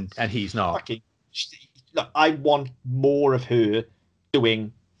and he's not. fucking look, I want more of her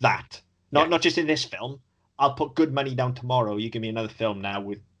doing that. Yeah, Not just in this film. I'll put good money down tomorrow. You give me another film now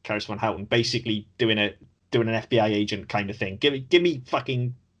with Carice van Houten, basically doing an FBI agent kind of thing. Give me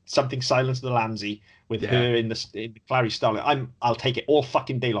fucking something Silence of the Lambsy with yeah, her in the Clarice Starling. I'll take it all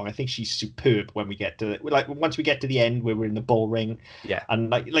fucking day long. I think she's superb when we get to like once we get to the end where we're in the bull ring. yeah.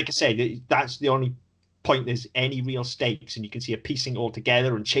 And like I said, that's the only point there's any real stakes, and you can see her piecing it all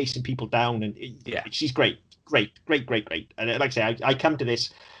together and chasing people down, and Yeah. she's great. And like I say, I come to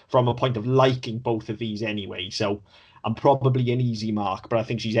this from a point of liking both of these anyway, so I'm probably an easy mark, but I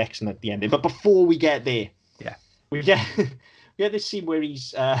think she's excellent at the end. But before we get there, Yeah. we get we get this scene where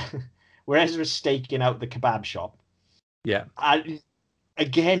he's where Ezra's staking out the kebab shop. Yeah. And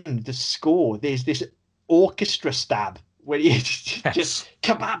again, the score, there's this orchestra stab where you just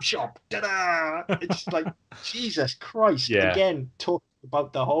kebab shop, ta-da! It's like Jesus Christ. Yeah. Again, talking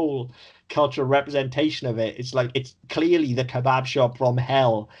about the whole cultural representation of it. It's like it's clearly the kebab shop from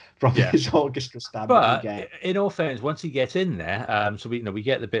hell from this orchestra stab. But in all fairness, once he gets in there, so we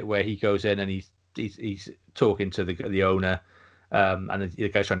get the bit where he goes in and he's talking to the owner, and the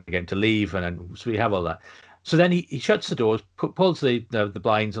guy's trying to get him to leave, and then so we have all that. So then he shuts the doors, pulls the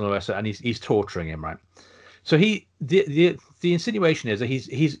blinds and all the rest of it, and he's torturing him, right? So the insinuation is that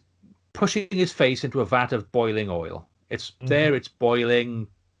he's pushing his face into a vat of boiling oil. It's there, it's boiling.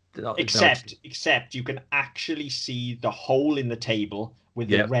 Except you can actually see the hole in the table with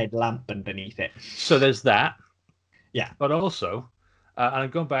the red lamp underneath it. So there's that. Yeah. But also, and I'm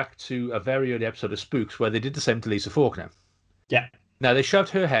going back to a very early episode of Spooks where they did the same to Lisa Faulkner. Yeah. Now they shoved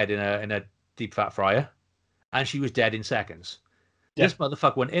her head in a deep fat fryer, and she was dead in seconds. Yeah. This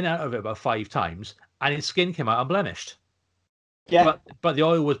motherfucker went in and out of it about 5 times, and his skin came out unblemished. Yeah. But the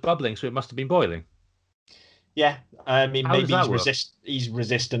oil was bubbling, so it must have been boiling. Yeah. I mean, maybe he's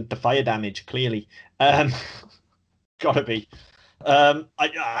resistant to fire damage, clearly. Gotta be.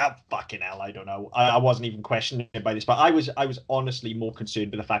 Fucking hell, I don't know. I wasn't even questioning it by this, but I was honestly more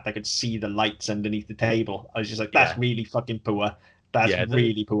concerned with the fact I could see the lights underneath the table. I was just like, that's really fucking poor. That's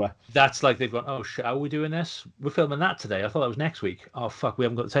really poor. That's like they've gone, oh shit, are we doing this? We're filming that today. I thought that was next week. Oh fuck, we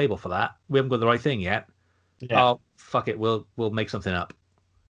haven't got the table for that. We haven't got the right thing yet. Yeah. Oh fuck it, we'll make something up.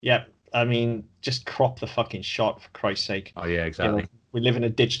 Yeah, I mean, just crop the fucking shot for Christ's sake. Oh yeah, exactly. We live in a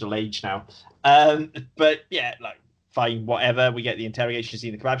digital age now. But yeah, like fine, whatever. We get the interrogation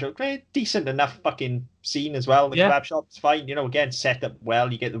scene, the kebab shop. Great, decent enough fucking scene as well. The kebab shop's fine. Again, set up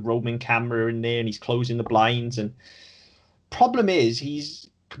well. You get the roaming camera in there, and he's closing the blinds. And problem is, he's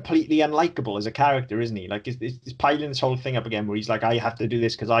completely unlikable as a character, isn't he? Like, he's piling this whole thing up again, where he's like, I have to do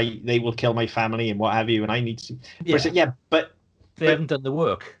this because they will kill my family and what have you, and I need to. But they haven't done the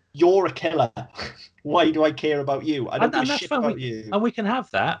work. You're a killer. Why do I care about you? I don't give a shit about you. And we can have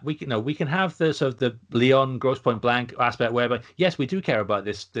that. We can have the sort of the Leon Grosse Pointe Blank aspect whereby yes, we do care about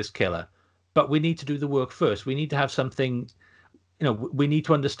this killer, but we need to do the work first. We need to have something. We need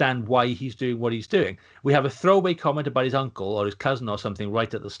to understand why he's doing what he's doing. We have a throwaway comment about his uncle or his cousin or something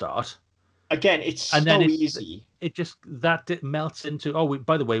right at the start. Again, it's so easy. It just melts into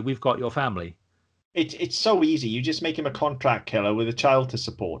by the way, we've got your family. It's so easy. You just make him a contract killer with a child to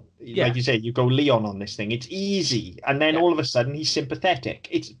support. Yeah. Like you say, you go Leon on this thing. It's easy. And then all of a sudden he's sympathetic.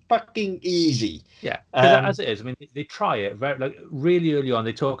 It's fucking easy. Yeah. As it is, I mean, they try it very really early on.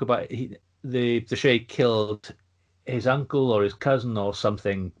 They talk about the Sheikh killed his uncle or his cousin or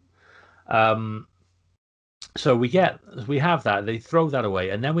something. So we have that. They throw that away,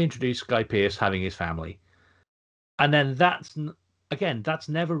 and then we introduce Guy Pearce having his family, and then that's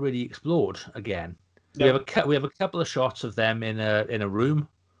never really explored again. No. We have a couple of shots of them in a room,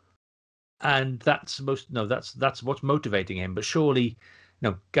 and that's what's motivating him. But surely,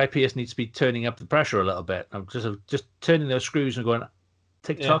 Guy Pearce needs to be turning up the pressure a little bit. Just turning those screws and going,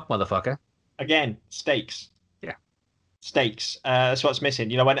 tick-tock, motherfucker. Again, stakes. Yeah, stakes. That's what's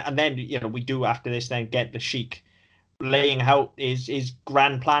missing. And then we do after this then get the Sheik laying out his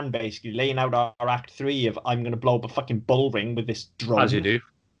grand plan, basically laying out our act 3 of I'm going to blow up a fucking bull ring with this drone.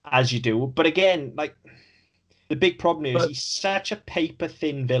 As you do. But again, like the big problem is he's such a paper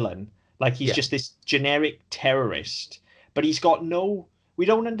thin villain. Like he's just this generic terrorist, but he's got we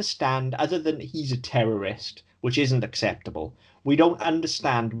don't understand other than he's a terrorist, which isn't acceptable. We don't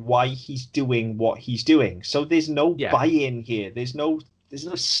understand why he's doing what he's doing. So there's no Yeah. buy-in here. There's no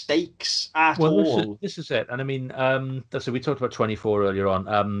stakes at Well, all. this is it. And I mean, so we talked about 24 earlier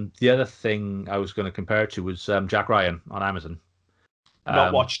on. The other thing I was going to compare it to was Jack Ryan on Amazon.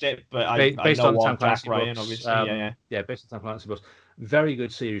 Not watched it, but I Based on know Tom of Jack Clancy Ryan, books. obviously. Yeah. Based on Tom Clancy books. Very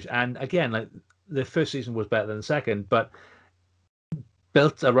good series. And again, like the first season was better than the second, but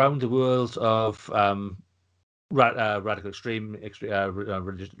built around the world of radical extreme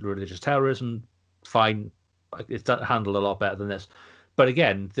religious terrorism. Fine, it's handled a lot better than this. But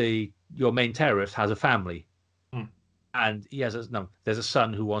again, your main terrorist has a family, and he has there's a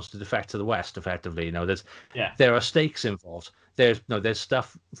son who wants to defect to the West. Effectively, there are stakes involved. There's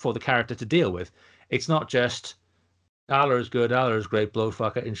stuff for the character to deal with. It's not just Allah is good, Allah is great, blow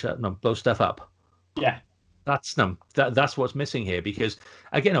blow stuff up. Yeah. That's what's missing here, because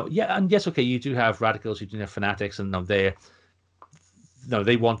again, and yes, okay, you do have radicals, you do have fanatics, and they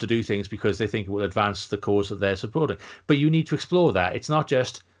want to do things because they think it will advance the cause that they're supporting. But you need to explore that. It's not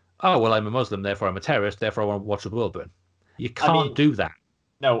just, oh well, I'm a Muslim, therefore I'm a terrorist, therefore I want to watch the world burn. You can't do that.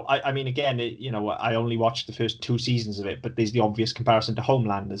 No, I mean, again, I only watched the first 2 seasons of it, but there's the obvious comparison to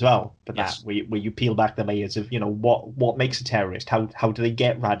Homeland as well. But that's where you peel back the layers of, what makes a terrorist? How do they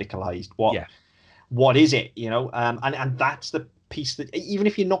get radicalized? What is it? And that's the piece that, even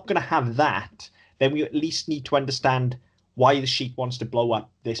if you're not going to have that, then we at least need to understand why the Sheik wants to blow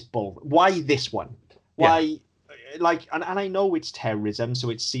up this bull. Why this one? Why, and I know it's terrorism, so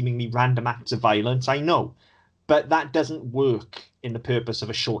it's seemingly random acts of violence. I know. But that doesn't work in the purpose of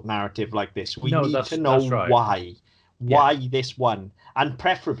a short narrative like this. We need to know why. Why this one? And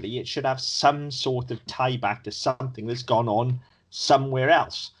preferably it should have some sort of tie back to something that's gone on somewhere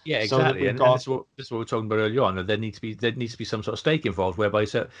else. Yeah, exactly. And this is what we were talking about earlier on. That there needs to be some sort of stake involved, whereby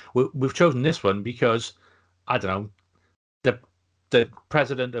we've chosen this one because, I don't know, the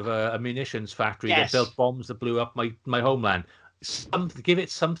president of a munitions factory that built bombs that blew up my homeland. Give it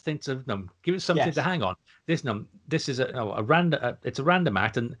something to to hang on. This is a random. It's a random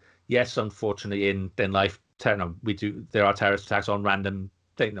act, and yes, unfortunately, in life, there are terrorist attacks on random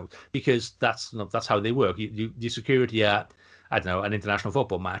things, because that's how they work. The security at, I don't know, an international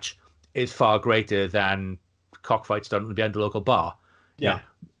football match is far greater than cockfights done behind a local bar. Yeah,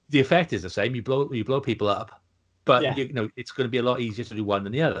 the effect is the same. You blow people up, but it's going to be a lot easier to do one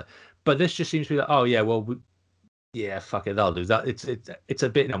than the other. But this just seems to be like, oh yeah, well. Yeah, fuck it, they'll do that. It's a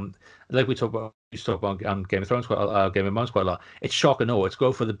bit like we talk about on Game of Thrones, Game of Thrones quite a lot. It's shock and awe. It's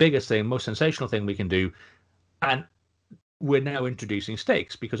go for the biggest thing, most sensational thing we can do, and we're now introducing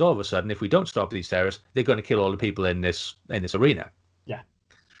stakes, because all of a sudden, if we don't stop these terrorists, they're going to kill all the people in this arena. Yeah.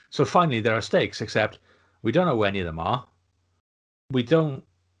 So finally, there are stakes, except we don't know where any of them are. We don't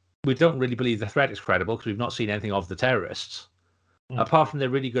really believe the threat is credible because we've not seen anything of the terrorists, apart from they're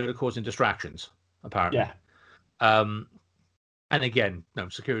really good at causing distractions, apparently. Yeah. And again,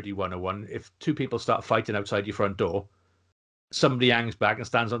 security 101. If 2 people start fighting outside your front door, somebody hangs back and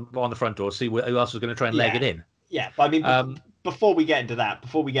stands on the front door, see who else is going to try and leg it in. Yeah, but I mean, before we get into that,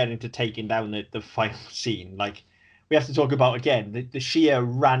 before we get into taking down the final scene, we have to talk about, again, the sheer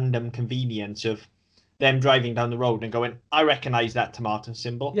random convenience of them driving down the road and going, I recognize that tomato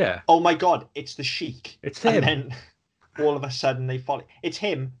symbol. Yeah. Oh my God, it's the Sheik. It's him. And then all of a sudden they follow. It's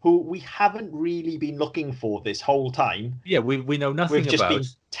him, who we haven't really been looking for this whole time. Yeah, we know nothing about. We've just been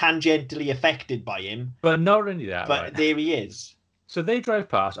tangentially affected by him. But not only that. But there he is. So they drive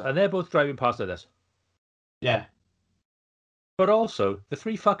past, and they're both driving past like this. Yeah. But also, the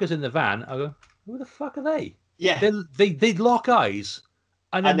 3 fuckers in the van are going, who the fuck are they? Yeah. They lock eyes.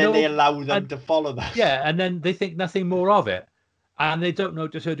 And then they allow them to follow them. Yeah, and then they think nothing more of it. And they don't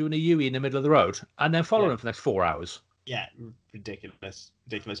notice her doing a U-E in the middle of the road. And then follow them for the next 4 hours. Yeah, ridiculous.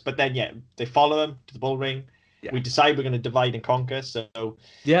 But then, they follow him to the bull ring. Yeah. We decide we're going to divide and conquer. So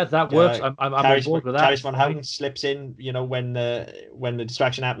yeah, that works. I'm on board with that. Carice von Houten slips in, when the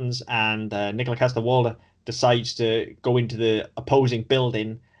distraction happens, and Nikolaj Coster-Waldau decides to go into the opposing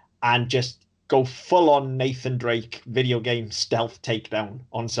building and just go full on Nathan Drake video game stealth takedown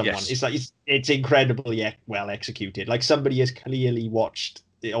on someone. Yes. It's incredibly well executed. Like, somebody has clearly watched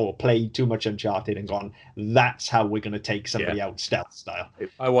or played too much Uncharted and gone, that's how we're going to take somebody out stealth style.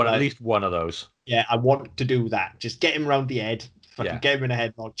 I want at least one of those. Yeah, I want to do that. Just get him around the head, get him in the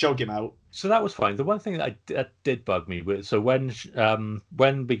head, choke him out. So that was fine. The one thing that did bug me with, so when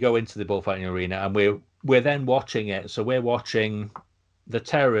we go into the bullfighting arena and we're then watching it, so we're watching the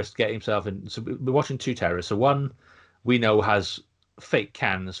terrorist get himself in. So we're watching 2 terrorists. So one we know has fake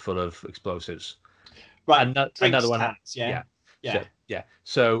cans full of explosives, right? And another one, yeah.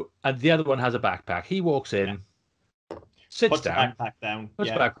 So and the other one has a backpack. He walks in. sits Puts down, the backpack down. puts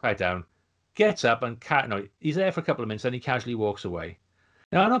the backpack down, gets up and he's there for a couple of minutes, then he casually walks away.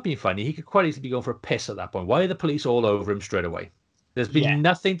 Now, I'm not being funny. He could quite easily be going for a piss at that point. Why are the police all over him straight away? There's been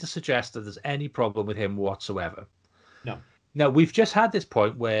nothing to suggest that there's any problem with him whatsoever. No. Now, we've just had this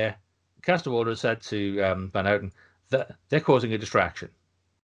point where Coster-Waldau said to Van Houten that they're causing a distraction.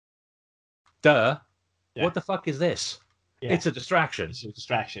 Duh. Yeah. What the fuck is this? Yeah. It's a distraction. It's a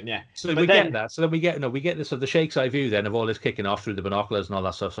distraction, yeah. So we get that. So then we get this of the shake's eye view then of all this kicking off through the binoculars and all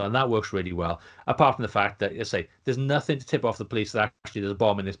that stuff. So and that works really well. Apart from the fact that, I say, there's nothing to tip off the police that actually there's a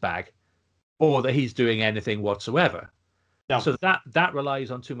bomb in this bag, or that he's doing anything whatsoever. No. So that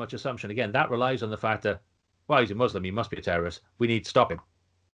relies on too much assumption. Again, that relies on the fact that, well, he's a Muslim, he must be a terrorist. We need to stop him.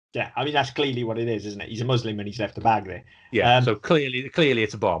 Yeah, I mean that's clearly what it is, isn't it? He's a Muslim and he's left the bag there. Yeah. So clearly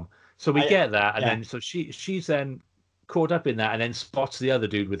it's a bomb. So we get that, and then so she's then caught up in that, and then spots the other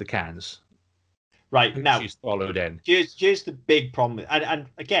dude with the cans. Right now, she's followed in. Here's the big problem, and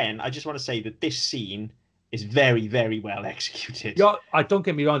again, I just want to say that this scene is very, very well executed. Yeah, I don't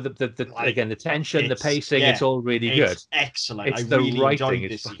get me wrong. Again, the tension, the pacing, it's all really good. It's excellent. It's the really writing.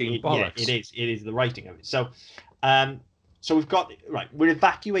 It's fucking bollocks. Yeah, it is. It is the writing of it. So, so we've got we're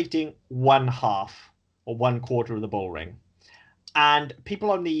evacuating one quarter of the bullring, and people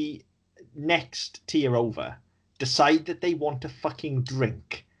on the next tier over decide that they want a fucking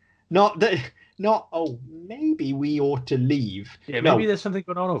drink. Not oh, maybe we ought to leave. Yeah, maybe there's something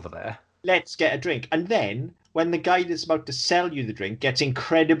going on over there. Let's get a drink. And then when the guy that's about to sell you the drink gets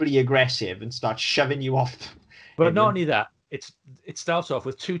incredibly aggressive and starts shoving you off. But not only that, it starts off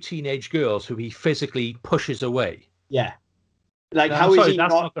with two teenage girls who he physically pushes away. Yeah. Like, how is he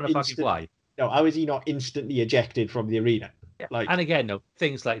not going to fucking fly? No, how is he not instantly ejected from the arena? Yeah. Like, and again,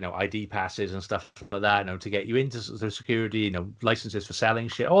 things like ID passes and stuff like that, to get you into the security, licenses for selling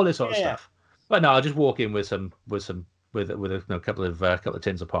shit, all this sort of stuff. But no, I'll just walk in with a couple of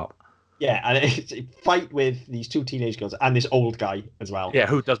tins of pop. Yeah, and it's a fight with these two teenage girls and this old guy as well. Yeah,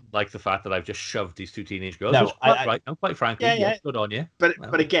 who doesn't like the fact that I've just shoved these two teenage girls? No, quite frankly, yeah, good on you.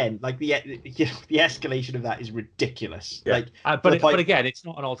 But again, like the escalation of that is ridiculous. Yeah. Like, but again, it's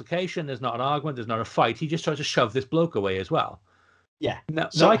not an altercation. There's not an argument. There's not a fight. He just tries to shove this bloke away as well. Yeah.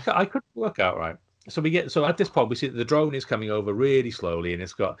 So I could work out right. So at this point we see that the drone is coming over really slowly,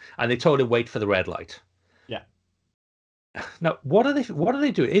 and they told him wait for the red light. Yeah. Now, what are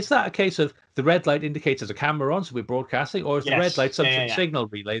they doing? Is that a case of the red light indicates there's a camera on, so we're broadcasting, or is the red light some sort of signal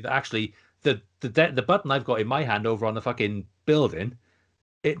relay that actually the button I've got in my hand over on the fucking building,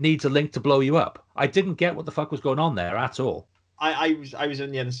 it needs a link to blow you up? I didn't get what the fuck was going on there at all. I was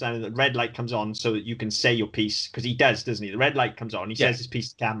in the understanding that red light comes on so that you can say your piece, because he does, doesn't he? The red light comes on, he says his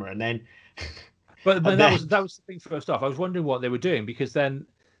piece to the camera, and then. But that was the thing first off. I was wondering what they were doing, because then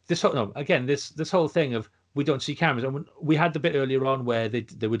this whole thing of we don't see cameras, and we had the bit earlier on where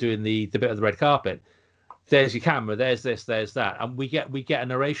they were doing the bit of the red carpet. There's your camera. There's this. There's that, and we get a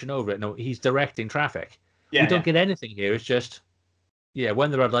narration over it. No, he's directing traffic. Yeah, we don't get anything here. It's just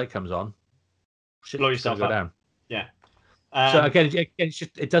when the red light comes on, blow yourself up. Down. Yeah. So again,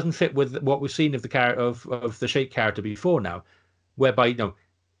 it doesn't fit with what we've seen of of the Sheikh character before now, whereby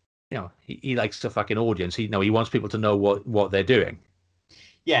he likes the fucking audience. He wants people to know what they're doing.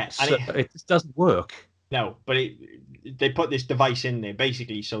 Yeah, so it just doesn't work. No, but they put this device in there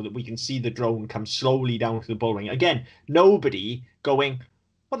basically so that we can see the drone come slowly down to the bullring. Again, nobody going,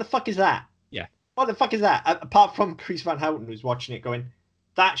 what the fuck is that? Yeah. What the fuck is that? Apart from Carice Van Houten, who's watching it going,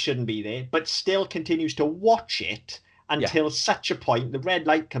 that shouldn't be there, but still continues to watch it until such a point the red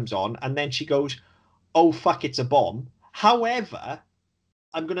light comes on, and then she goes, oh, fuck, it's a bomb. However,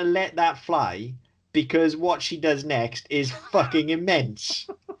 I'm going to let that fly because what she does next is fucking immense.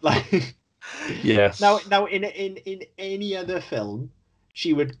 Like... Yes. Now, in any other film,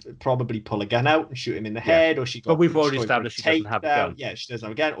 she would probably pull a gun out and shoot him in the head, or But we've already established she doesn't have a gun. Yeah, she doesn't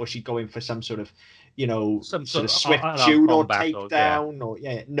have a gun, or she'd go in for some sort of, some sort of swift shoot or takedown, or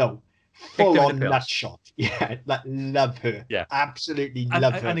no, full on nut shot. Yeah, love her. Yeah, absolutely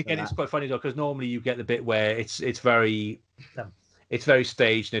love her. And again, it's quite funny though, because normally you get the bit where it's very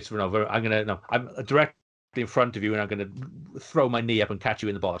staged, and I'm directly in front of you, and I'm going to throw my knee up and catch you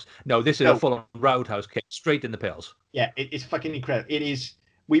in the balls. No, this is a full-on roundhouse kick straight in the pills. Yeah, it's fucking incredible. It is.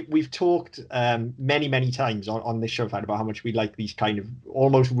 We've talked many times on this show about how much we like these kind of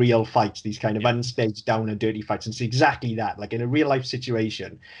almost real fights, these kind of unstaged, down and dirty fights. And it's exactly that. Like in a real life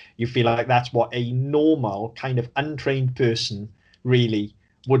situation, you feel like that's what a normal kind of untrained person really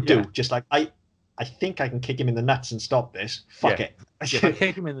would do. Just like I think I can kick him in the nuts and stop this. Fuck it. If I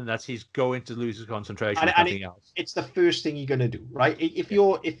kick him in the nuts, he's going to lose his concentration. And nothing else. It's the first thing you're going to do, right? If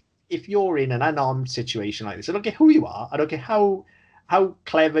if you're in an unarmed situation like this, I don't care who you are, I don't care how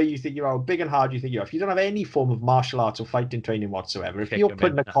clever you think you are, how big and hard you think you are, if you don't have any form of martial arts or fighting training whatsoever, if you're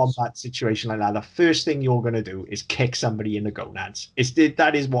put in a combat situation like that, the first thing you're going to do is kick somebody in the gonads.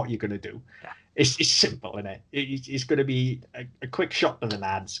 That is what you're going to do. Yeah. It's simple, isn't it? It's going to be a quick shot to the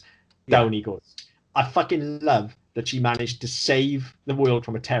nads. Down he goes. I fucking love that she managed to save the world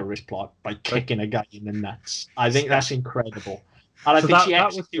from a terrorist plot by kicking a guy in the nuts. I think that's incredible. And I think she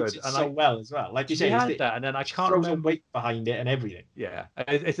executes it so well as well. Like you say, that, and then I can't throws remember a weight behind it and everything. Yeah,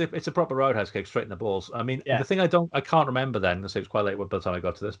 it's a proper roadhouse kick straight in the balls. I mean, the thing I can't remember then. It was quite late by the time I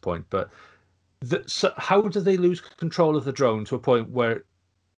got to this point. But so how did they lose control of the drone to a point where,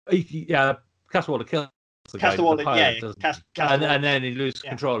 Coster-Waldau kills the guy, and then he loses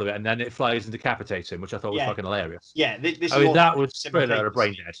control of it, and then it flies and decapitates him, which I thought was fucking hilarious. Yeah, that was straight out of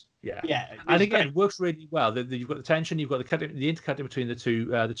brain dead. Yeah, and again, great. Works really well. You've got the tension, you've got the intercutting between the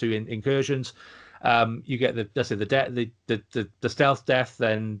two incursions. You get the stealth death.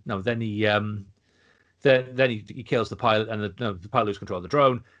 Then he kills the pilot, and the pilot loses control of the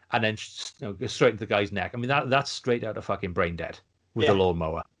drone, and then goes straight into the guy's neck. I mean, that's straight out of fucking brain dead with the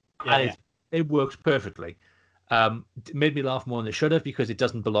lawnmower. It works perfectly. It made me laugh more than it should have because it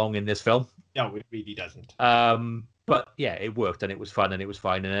doesn't belong in this film. No, it really doesn't. But yeah, it worked and it was fun and it was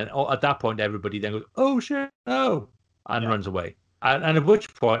fine. And then at that point, everybody then goes, "Oh shit, no!" and runs away. And at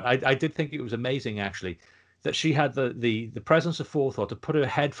which point, I did think it was amazing actually that she had the presence of forethought to put her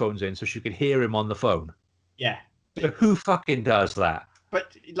headphones in so she could hear him on the phone. Yeah. So who fucking does that?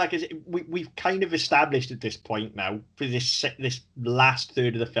 But like we've kind of established at this point now for this last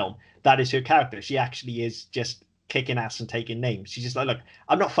third of the film, that is her character. She actually is just kicking ass and taking names. She's just like, look,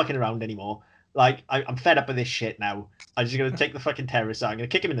 I'm not fucking around anymore. Like, I'm fed up with this shit now. I'm just going to take the fucking terrorists out. I'm going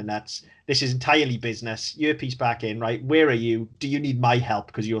to kick him in the nuts. This is entirely business. Earpiece back in, right? Where are you? Do you need my help?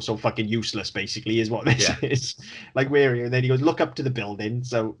 Because you're so fucking useless, basically, is what this is. Like, where are you? And then he goes, look up to the building.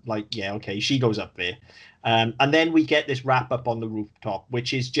 So, like, yeah, okay. She goes up there. And then we get this wrap up on the rooftop,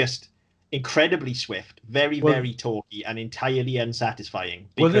 which is just incredibly swift, very talky, and entirely unsatisfying.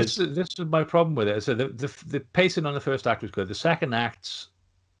 Because... Well, this is my problem with it. So the pacing on the first act was good. The second act's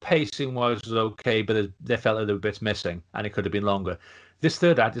pacing was okay, but they felt that there were bits missing, and it could have been longer. This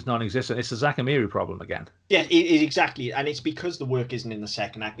third act is non-existent. It's the Zack and Miri problem again. Yeah, it exactly. And it's because the work isn't in the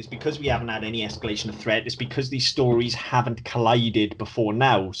second act. It's because we haven't had any escalation of threat. It's because these stories haven't collided before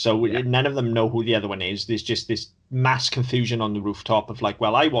now. So none of them know who the other one is. There's just this mass confusion on the rooftop of like,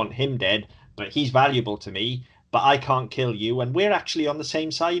 well, I want him dead, but he's valuable to me, but I can't kill you. And we're actually on the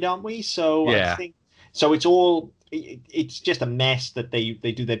same side, aren't we? So I think so. It's just a mess that they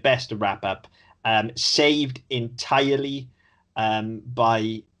do their best to wrap up. Saved entirely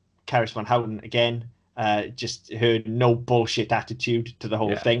by Carice van Houten again. Just her no bullshit attitude to the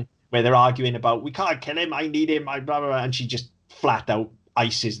whole thing, where they're arguing about we can't kill him, I need him, blah, blah, blah, and she just flat out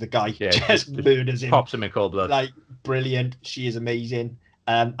ices the guy, just murders him, pops him in cold blood. Like, brilliant. She is amazing.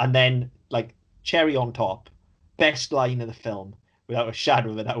 And then, like, cherry on top, best line of the film, without a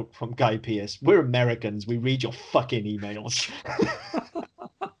shadow of a doubt, from Guy Pearce. We're Americans. We read your fucking emails.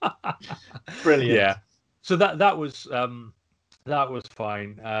 Brilliant. Yeah. So that was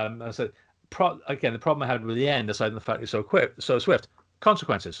fine. I said, again, the problem I had with the end, aside from the fact it's so swift,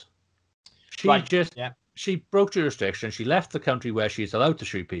 consequences. She broke jurisdiction. She left the country where she's allowed to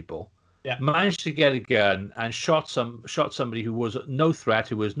shoot people. Yeah. Managed to get a gun and shot somebody who was no threat,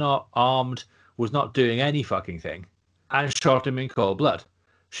 who was not armed, was not doing any fucking thing, and shot him in cold blood.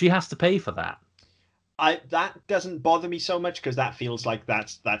 She has to pay for that. That doesn't bother me so much because that feels like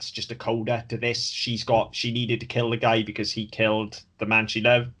that's just a coda to this. She needed to kill the guy because he killed the man she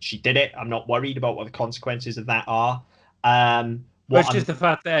loved. She did it. I'm not worried about what the consequences of that are. It's just the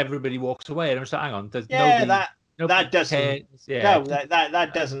fact that everybody walks away, and I'm just like, hang on, there's that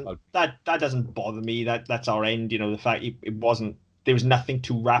doesn't bother me. That's our end. You know, the fact it wasn't. There was nothing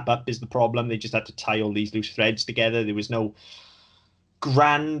to wrap up is the problem. They just had to tie all these loose threads together. There was no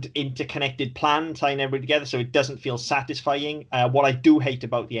grand interconnected plan tying everybody together, so it doesn't feel satisfying. What I do hate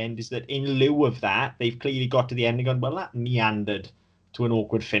about the end is that in lieu of that, they've clearly got to the end and gone, well, that meandered to an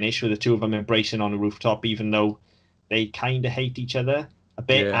awkward finish with the two of them embracing on a rooftop, even though they kind of hate each other a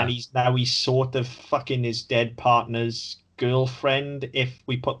bit. And he's sort of fucking his dead partner's girlfriend if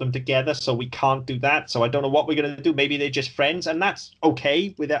we put them together, so we can't do that. So I don't know what we're going to do. Maybe they're just friends, and that's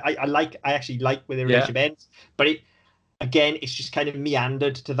okay with it. I actually like where their relationship ends, but it's just kind of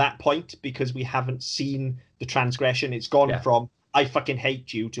meandered to that point because we haven't seen the transgression. It's gone from I fucking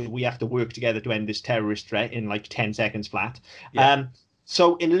hate you to we have to work together to end this terrorist threat in like 10 seconds flat.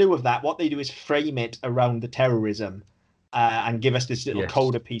 So in lieu of that, what they do is frame it around the terrorism. and give us this little Yes.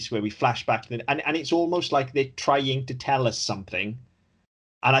 coda piece where we flash back to and it's almost like they're trying to tell us something.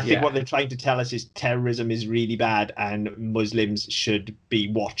 And I think what they're trying to tell us is terrorism is really bad and Muslims should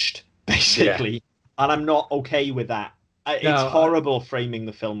be watched, basically. Yeah. And I'm not okay with that. It's horrible framing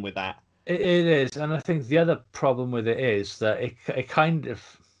the film with that. It is, and I think the other problem with it is that it kind of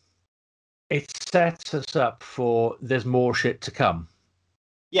sets us up for there's more shit to come.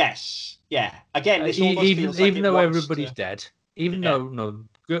 Yes, yeah. Again, this almost feels like even though everybody's dead, even though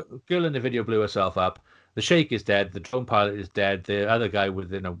girl in the video blew herself up, the Sheikh is dead, the drone pilot is dead, the other guy with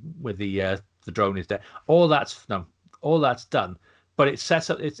the drone is dead. All that's done, but it sets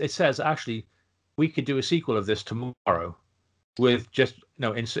up. It says actually we could do a sequel of this tomorrow with just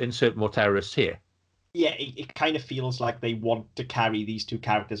insert more terrorists here. Yeah, it kind of feels like they want to carry these two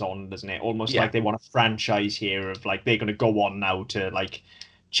characters on, doesn't it? Almost like they want a franchise here of like they're going to go on now to like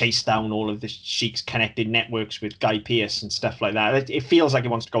chase down all of the Sheik's connected networks with Guy Pearce and stuff like that. It feels like it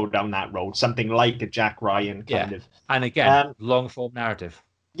wants to go down that road, something like a Jack Ryan kind of. And again, long form narrative.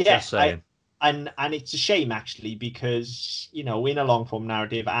 Yeah, just saying. And it's a shame actually because in a long form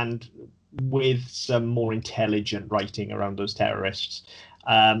narrative and with some more intelligent writing around those terrorists,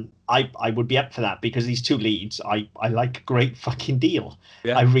 I would be up for that because these two leads I like a great fucking deal.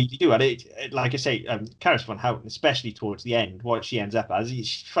 Yeah. I really do. And it like I say, Carice von Houten, especially towards the end, what she ends up as,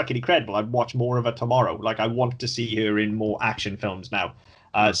 she's fucking incredible. I'd watch more of her tomorrow. Like I want to see her in more action films now.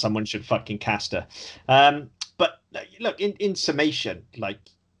 Someone should fucking cast her. But look, in summation,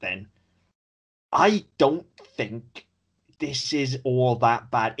 then I don't think this is all that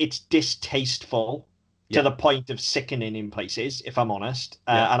bad. It's distasteful to the point of sickening in places, if I'm honest.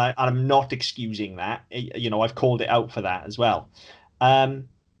 And I'm not excusing that. I've called it out for that as well.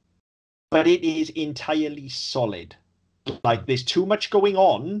 But it is entirely solid. Like there's too much going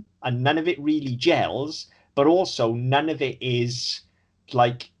on and none of it really gels, but also none of it is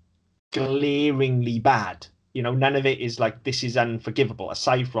like glaringly bad. None of it is like this is unforgivable,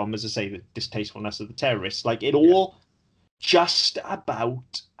 aside from, as I say, the distastefulness of the terrorists. Like it all just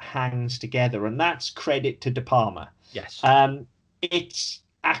about hangs together, and that's credit to De Palma. Yes. It's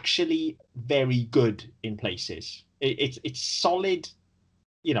actually very good in places. It's solid.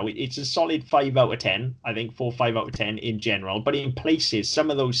 It's a solid 5 out of 10. I think 4 or 5 out of 10 in general. But in places,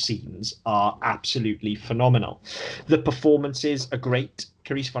 some of those scenes are absolutely phenomenal. The performances are great.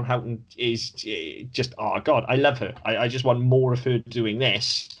 Carice von Houten is just, oh God, I love her. I just want more of her doing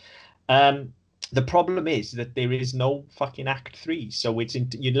this. The problem is that there is no fucking Act 3. So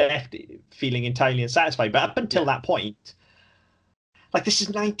you're left feeling entirely unsatisfied. But up until that point, like this is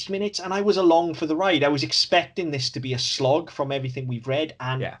 90 minutes and I was along for the ride. I was expecting this to be a slog from everything we've read.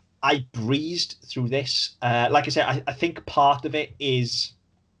 And I breezed through this. Like I said, I think part of it is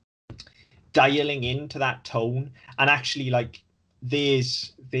dialing into that tone. And actually, like,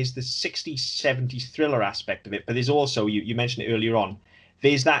 there's the 60s, 70s thriller aspect of it. But there's also, you mentioned it earlier on,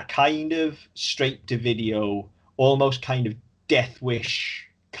 there's that kind of straight to video, almost kind of Death Wish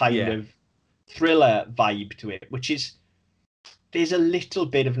kind of thriller vibe to it, which is, there's a little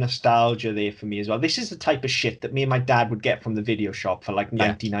bit of nostalgia there for me as well. This is the type of shit that me and my dad would get from the video shop for like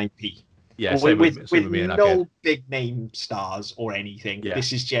 99p. Yeah, with no big name stars or anything. Yeah.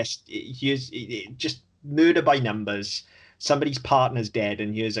 This is just murder by numbers. Somebody's partner's dead,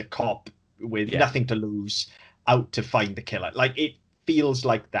 and here's a cop with nothing to lose out to find the killer. Like it feels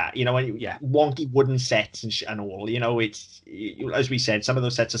like that, wonky wooden sets and all. It's, as we said, some of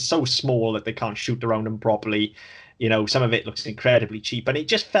those sets are so small that they can't shoot around them properly. Some of it looks incredibly cheap, and it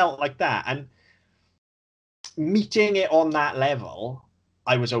just felt like that. And meeting it on that level,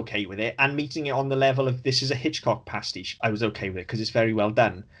 I was okay with it. And meeting it on the level of this is a Hitchcock pastiche, I was okay with it because it's very well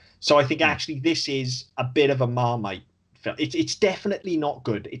done. So I think actually this is a bit of a Marmite film. It's definitely not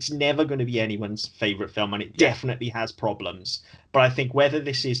good. It's never going to be anyone's favorite film, and it definitely has problems. But I think whether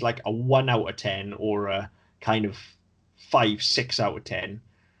this is like a 1 out of 10 or a kind of 5, 6 out of 10,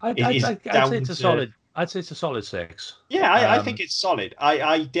 I'd say it's a solid. I'd say it's a solid 6. Yeah, I think it's solid.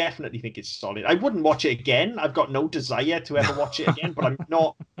 I definitely think it's solid. I wouldn't watch it again. I've got no desire to ever watch it again, but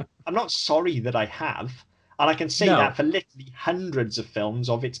I'm not sorry that I have. And I can say that for literally hundreds of films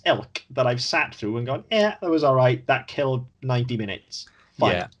of its ilk that I've sat through and gone, that was all right. That killed 90 minutes.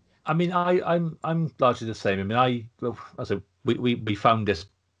 Fine. Yeah. I mean, I'm largely the same. I mean, we found this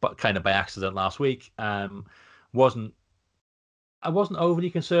kind of by accident last week. I wasn't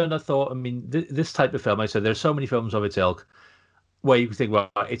overly concerned. I thought, I mean, this type of film, I said, there's so many films of its ilk where you can think, well,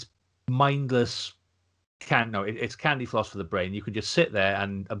 it's mindless. It's candy floss for the brain. You can just sit there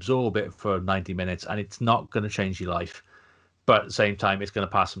and absorb it for 90 minutes, and it's not going to change your life. But at the same time, it's going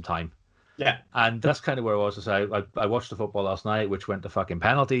to pass some time. Yeah. And that's kind of where I was. I watched the football last night, which went to fucking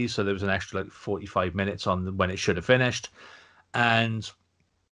penalties. So there was an extra like 45 minutes on when it should have finished. And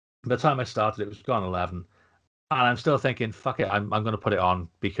by the time I started, it was gone 11. And I'm still thinking, fuck it, I'm going to put it on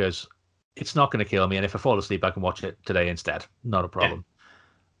because it's not going to kill me. And if I fall asleep, I can watch it today instead. Not a problem.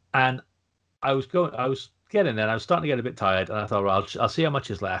 Yeah. And I was getting there. I was starting to get a bit tired. And I thought, well, I'll see how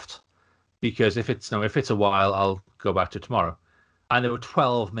much is left. Because if it's a while, I'll go back to tomorrow. And there were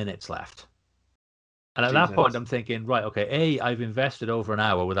 12 minutes left. And at that point, I'm thinking, right, okay, I've invested over an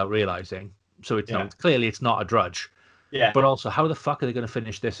hour without realizing. So it's clearly it's not a drudge. Yeah. But also, how the fuck are they going to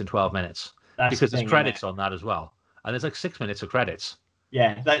finish this in 12 minutes? Because there's credits on that as well. And there's like 6 minutes of credits.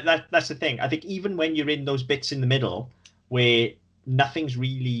 Yeah, that's the thing. I think even when you're in those bits in the middle where nothing's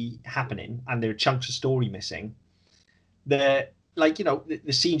really happening and there are chunks of story missing, the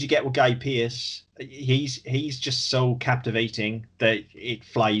scenes you get with Guy Pearce, he's just so captivating that it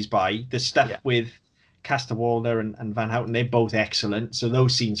flies by. The stuff with Coster-Waldau and Van Houten, they're both excellent, so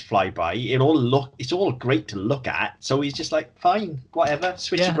those scenes fly by. It's all great to look at. So he's just like, fine, whatever,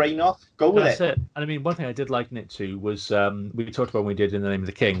 switch your brain off, go with it. And I mean, one thing I did liken it to was we talked about when we did In the Name of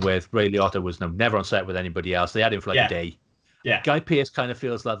the King, where Ray Liotta was never on set with anybody else. They had him for like a day. Yeah, Guy Pearce kind of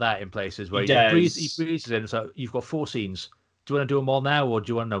feels like that in places where he breezes in. So you've got 4 scenes. Do you want to do them all now, or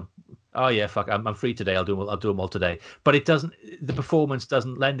do you want to know? Oh yeah, fuck, I'm free today. I'll do them all today. But it doesn't. The performance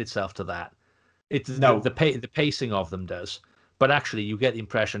doesn't lend itself to that. The pacing of them does, but actually you get the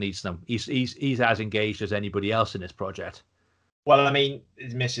impression he's as engaged as anybody else in this project. Well, I mean,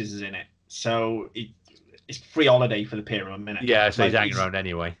 his missus is in it, so it's free holiday for the pair of them, isn't it? Yeah, so he's hanging around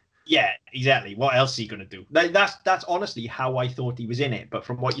anyway. Yeah, exactly. What else is he going to do? That's honestly how I thought he was in it, but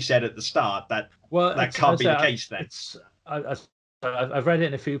from what you said at the start, that can't be the case. Then I've read it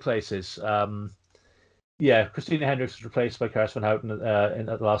in a few places. Christina Hendricks was replaced by Carice Van Houten at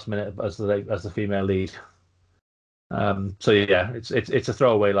the last minute as the female lead. It's a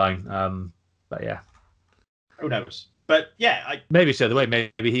throwaway line. But yeah, who knows? But yeah, maybe it's the other way.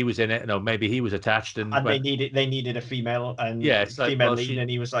 Maybe he was in it. No, maybe he was attached, and they needed a female and lead, and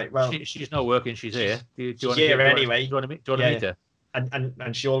he was like, well, she's not working. She's here. Do you want anyway? Do you want to meet her?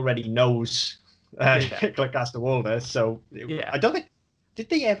 And she already knows Nikolaj Coster-Waldau, so I don't think. Did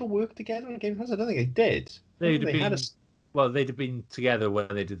they ever work together on Game of Thrones? I don't think they did. They'd have been together when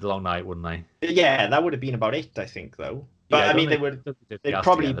they did The Long Night, wouldn't they? Yeah, that would have been about it, I think, though. But I mean,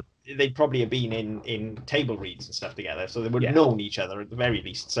 they'd probably have been in table reads and stuff together, so they would have known each other at the very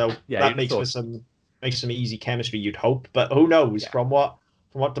least. So that makes for some easy chemistry, you'd hope. But who knows? From what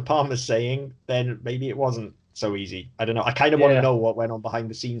De Palma's saying, then maybe it wasn't so easy. I don't know. I kind of want to know what went on behind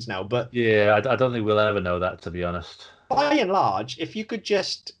the scenes now, but I don't think we'll ever know that, to be honest. By and large, if you could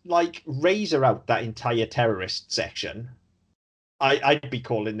just razor out that entire terrorist section, I'd be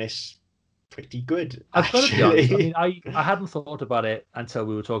calling this pretty good. I've got to be honest. I mean, I hadn't thought about it until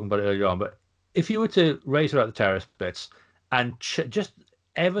we were talking about it earlier on. But if you were to razor out the terrorist bits and just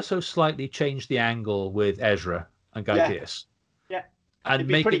ever so slightly change the angle with Ezra and Guy Pearce, and it'd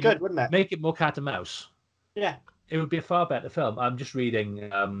be pretty good, wouldn't it? Make it more cat and mouse. Yeah, it would be a far better film. I'm just reading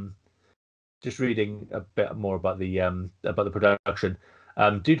a bit more about the production.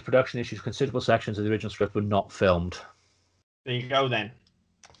 Due to production issues, considerable sections of the original script were not filmed. There you go, then.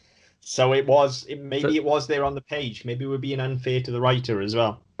 So it was there on the page. Maybe we're being unfair to the writer as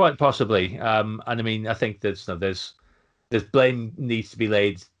well. Quite possibly. And I mean, I think there's blame needs to be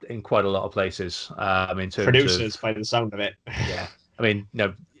laid in quite a lot of places. In terms producers, by the sound of it. Yeah. I mean,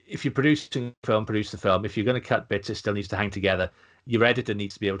 if you're producing a film, produce the film. If you're going to cut bits, it still needs to hang together. Your editor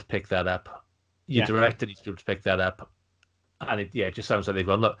needs to be able to pick that up. Your director needs to be able to pick that up. And it just sounds like they've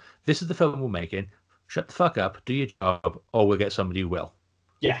gone, look, this is the film we're making. Shut the fuck up, do your job, or we'll get somebody who will.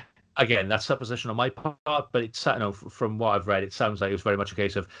 Yeah. Again, that's supposition on my part, but it's, from what I've read, it sounds like it was very much a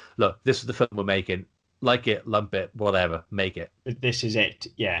case of, look, this is the film we're making. Like it, lump it, whatever, make it. This is it.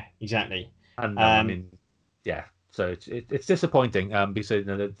 Yeah, exactly. And I mean, yeah. So it's disappointing because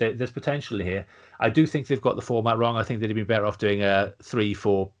there's potential here. I do think they've got the format wrong. I think they'd have been better off doing a 3,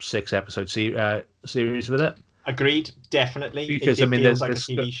 4, 6 episode series with it. Agreed, definitely. Because it feels like a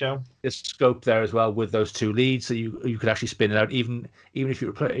TV show. There's scope there as well with those 2 leads, so you could actually spin it out. Even if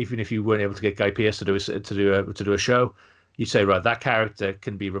you weren't able to get Guy Pearce to do a show, you say, right, that character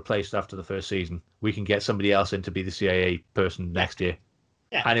can be replaced after the first season. We can get somebody else in to be the CIA person next year.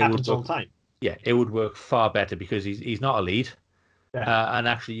 Yeah, and it happens all the time. Yeah, it would work far better because he's not a lead, and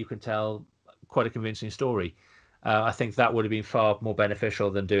actually you can tell quite a convincing story. I think that would have been far more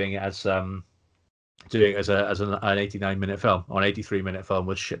beneficial than doing it as an 89-minute film or an 83-minute film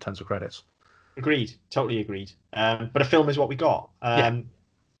with shit tons of credits. Agreed, totally agreed. But a film is what we got.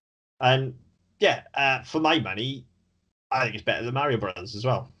 And yeah, for my money, I think it's better than Mario Brothers as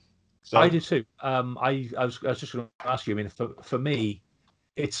well. So I do too. I was just going to ask you. I mean, for me,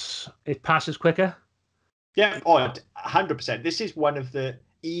 it passes quicker. yeah, 100%. This is one of the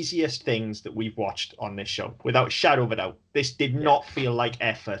easiest things that we've watched on this show, without a shadow of a doubt. This did not feel like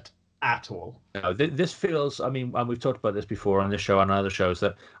effort at all. No, this feels. I mean, and we've talked about this before on this show and on other shows,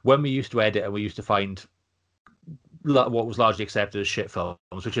 that when we used to edit and we used to find what was largely accepted as shit films,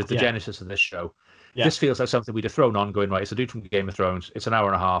 which is the genesis of this show. Yeah. This feels like something we'd have thrown on, going, right, it's a dude from Game of Thrones. It's an hour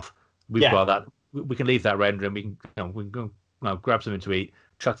and a half. We've got that. We can leave that rendering. We can, we can go, grab something to eat,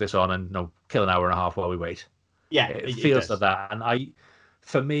 chuck this on, and kill an hour and a half while we wait. Yeah, it feels like that. And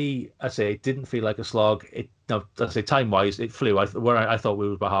for me, I say it didn't feel like a slog. I say time wise, it flew. I thought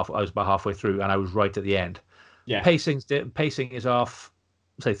I was about halfway through, and I was right at the end. Yeah, pacing is off.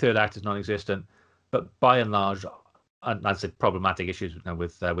 Say third act is non-existent, but by and large, and I'd say problematic issues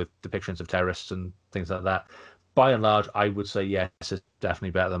with depictions of terrorists and things like that. By and large, I would say yes, it's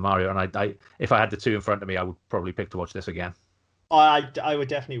definitely better than Mario. And I if I had the two in front of me, I would probably pick to watch this again. I would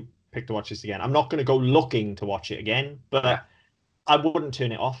definitely pick to watch this again. I'm not going to go looking to watch it again, but I wouldn't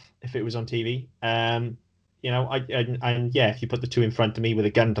turn it off if it was on TV. If you put the two in front of me with a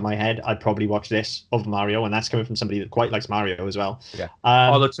gun to my head, I'd probably watch this over Mario, and that's coming from somebody that quite likes Mario as well. Yeah.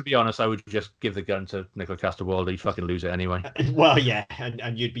 Although, to be honest, I would just give the gun to Nikolaj Coster-Waldau. He'd fucking lose it anyway. Well, yeah,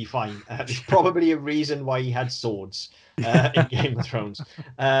 and you'd be fine. There's probably a reason why he had swords in Game of Thrones.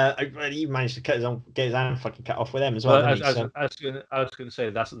 He managed to get his hand fucking cut off with them as well. I was going to say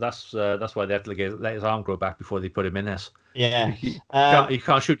that's why they had to let his arm grow back before they put him in this. Yeah. You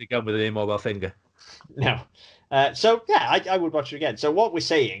can't shoot a gun with an immobile finger. No. I would watch it again. So what we're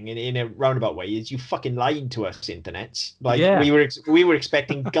saying in a roundabout way is you fucking lied to us, internets. We were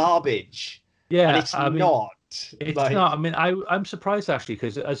expecting garbage. Yeah, and it's not. It's not. I mean, I'm surprised actually,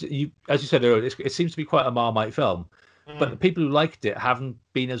 because as you said earlier, it seems to be quite a Marmite film, but the people who liked it haven't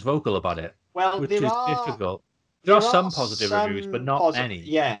been as vocal about it. Well, which is difficult. There are some positive reviews, but not many.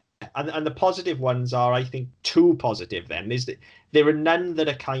 Yeah, and the positive ones are, I think, too positive. Then there are none that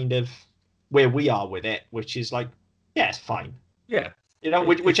are kind of where we are with it, which is like, yeah, it's fine. Yeah.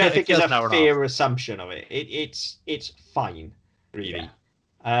 Which I think is a fair assumption of it. It's fine, really.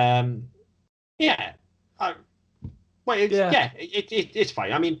 Yeah. It's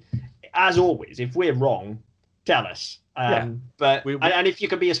fine. I mean, as always, if we're wrong, tell us. But and if you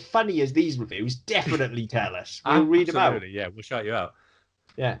can be as funny as these reviews, definitely tell us. We'll read them out. Yeah, we'll shout you out.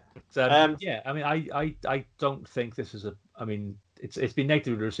 Yeah. I mean, I don't think this is it's been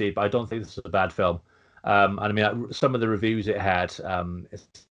negatively received, but I don't think this is a bad film. And I mean, some of the reviews it had,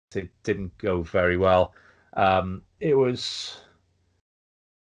 it didn't go very well. It was.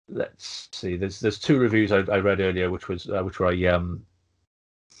 Let's see. There's two reviews I read earlier, which one I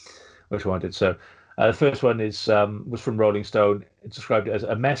did. So the first one was from Rolling Stone. It described it as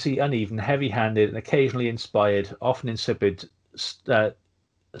a messy, uneven, heavy-handed, and occasionally inspired, often insipid,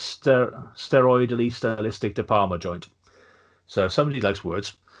 steroidally stylistic De Palma joint. So somebody likes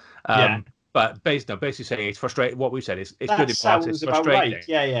words. But basically saying it's frustrating. What we said is it's good in parts. It's frustrating. Right.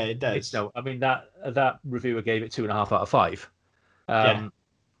 Yeah, it does. I mean that reviewer gave it 2.5 out of 5.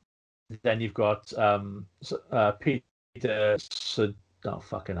 Then you've got Peter.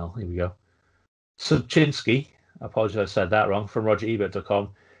 Fucking hell! Here we go. Subchinsky. I apologize, I said that wrong. From RogerEbert.com,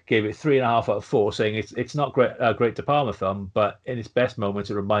 gave it 3.5 out of 4, saying it's not a great De Palma film, but in its best moments,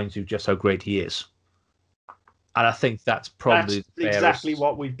 it reminds you just how great he is. And I think that's probably exactly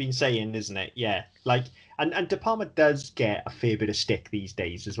what we've been saying, isn't it? Yeah, like, and De Palma does get a fair bit of stick these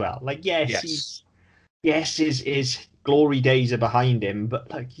days as well. Like, his glory days are behind him, but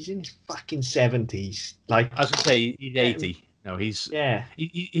like, he's in his fucking 70s. Like, I was gonna say he's 80. No, he's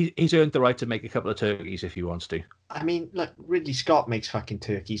earned the right to make a couple of turkeys if he wants to. I mean, look, Ridley Scott makes fucking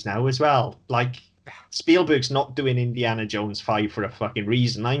turkeys now as well. Like, Spielberg's not doing Indiana Jones 5 for a fucking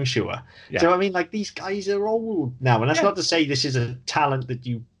reason, I'm sure. Yeah. So I mean, like, these guys are old now, and that's not to say this is a talent that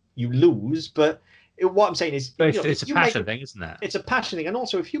you lose, but what I'm saying is, it's a passion thing, isn't it? It's a passion thing, and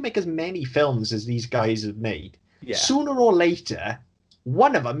also if you make as many films as these guys have made, sooner or later,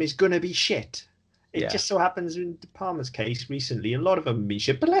 one of them is going to be shit. It just so happens in De Palma's case recently, a lot of them be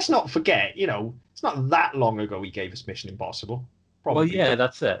shit. But let's not forget, it's not that long ago he gave us Mission Impossible. Probably,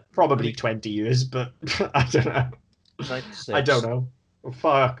 that's it. Probably 20 years, but I don't know. 96. I don't know. Oh,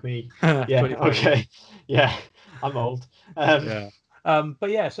 fuck me. Yeah. Okay. Yeah. I'm old. But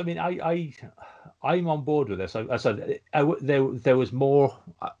yes, I mean, I'm on board with this. I said there was more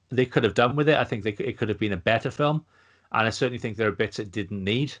they could have done with it. I think it could have been a better film, and I certainly think there are bits it didn't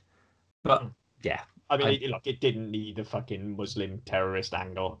need. But I mean, look, it didn't need a fucking Muslim terrorist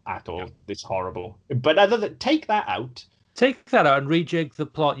angle at all. It's horrible. But other than take that out, take that out and rejig the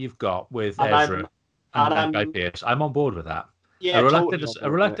plot you've got with and Ezra and Guy I'm Pearce. I'm on board with that. yeah, totally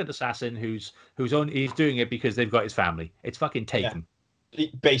A reluctant assassin who's only he's doing it because they've got his family. It's fucking Taken. Yeah.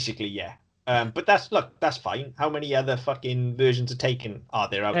 Basically, yeah. But that's fine. How many other fucking versions of Taken are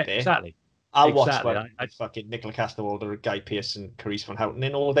there out there? Exactly. I'll watch one. Fucking Nikolaj Coster-Waldau, Guy Pearce, and Carice van Houten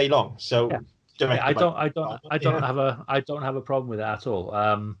in all day long. So I don't have a problem with that at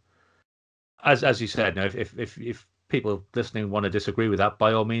all. As you said, you know, if people listening want to disagree with that,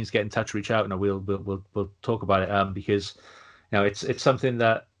 by all means, get in touch, reach out, and we'll talk about it. Because you know, it's something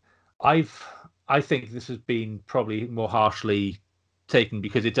that I think this has been probably more harshly taken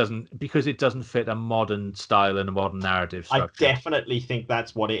because it doesn't fit a modern style and a modern narrative structure. I definitely think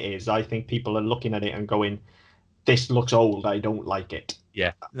that's what it is. I think people are looking at it and going, "This looks old. I don't like it."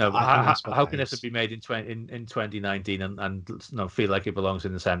 Yeah, no. How can this be made in 2019 and you know, feel like it belongs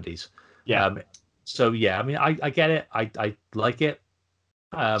in the 70s? Yeah. So yeah, I mean, I get it. I like it.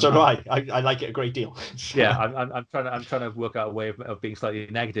 So do I. I like it a great deal. Yeah, I'm trying to work out a way of being slightly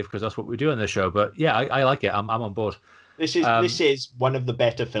negative because that's what we do on this show. But yeah, I like it. I'm on board. This is one of the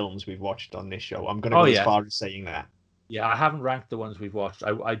better films we've watched on this show. I'm going to go as far as saying that. Yeah, I haven't ranked the ones we've watched.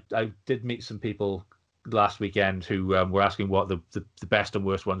 I did meet some people last weekend who were asking what the best and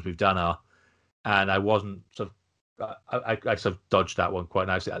worst ones we've done are, and I wasn't sort of. I sort of dodged that one quite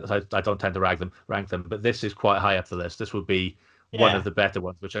nicely. I don't tend to rank them, but this is quite high up the list. This would be one of the better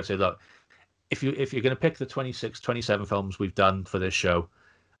ones, which I say, look, if you're going to pick the 26, 27 films we've done for this show,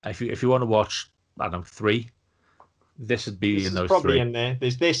 if you want to watch, I don't know, 3, this would be in those probably 3. In there.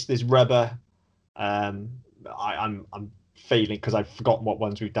 There's Rubber. I'm failing because I've forgotten what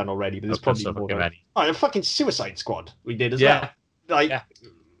ones we've done already, but there's probably more. Oh, and fucking Suicide Squad we did as well. Like,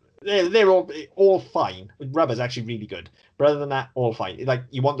 they're all fine. Rubber's actually really good, but other than that, all fine. Like,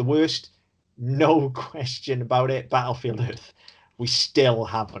 you want the worst? No question about it. Battlefield Earth. We still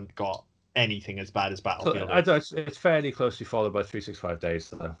haven't got anything as bad as Battlefield Earth. It's fairly closely followed by 365 Days,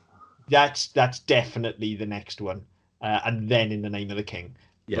 though. That's definitely the next one, and then In the Name of the King.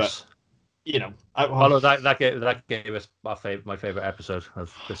 Yes. But, you know, although that gave us my favorite episode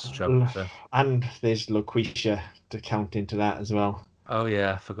of this show. So. And there's Loquisha to count into that as well. Oh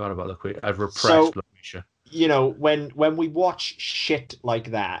yeah, I forgot about Loquisha. I've repressed Loquisha. You know, when we watch shit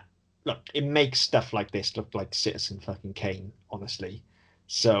like that, look, it makes stuff like this look like Citizen fucking Kane, honestly.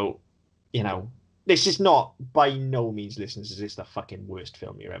 So, you know, this is not, by no means, listeners, is this the fucking worst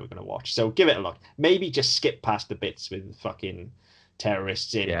film you're ever going to watch. So give it a look. Maybe just skip past the bits with fucking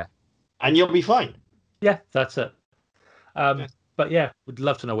terrorists in, and you'll be fine. Yeah, that's it. But yeah, we'd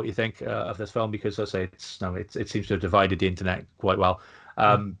love to know what you think of this film because, as I say, it seems to have divided the internet quite well.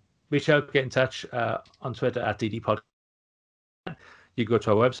 Reach out, get in touch on Twitter at DDPod. You can go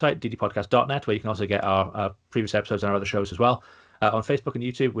to our website, ddpodcast.net, where you can also get our previous episodes and our other shows as well. On Facebook and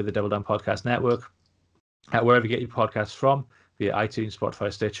YouTube with the Double Down Podcast Network. Wherever you get your podcasts from, via iTunes,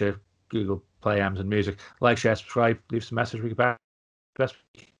 Spotify, Stitcher, Google Play, Amazon Music. Like, share, subscribe, leave some message. We get back best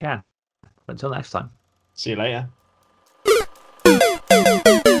we can. Until next time. See you later.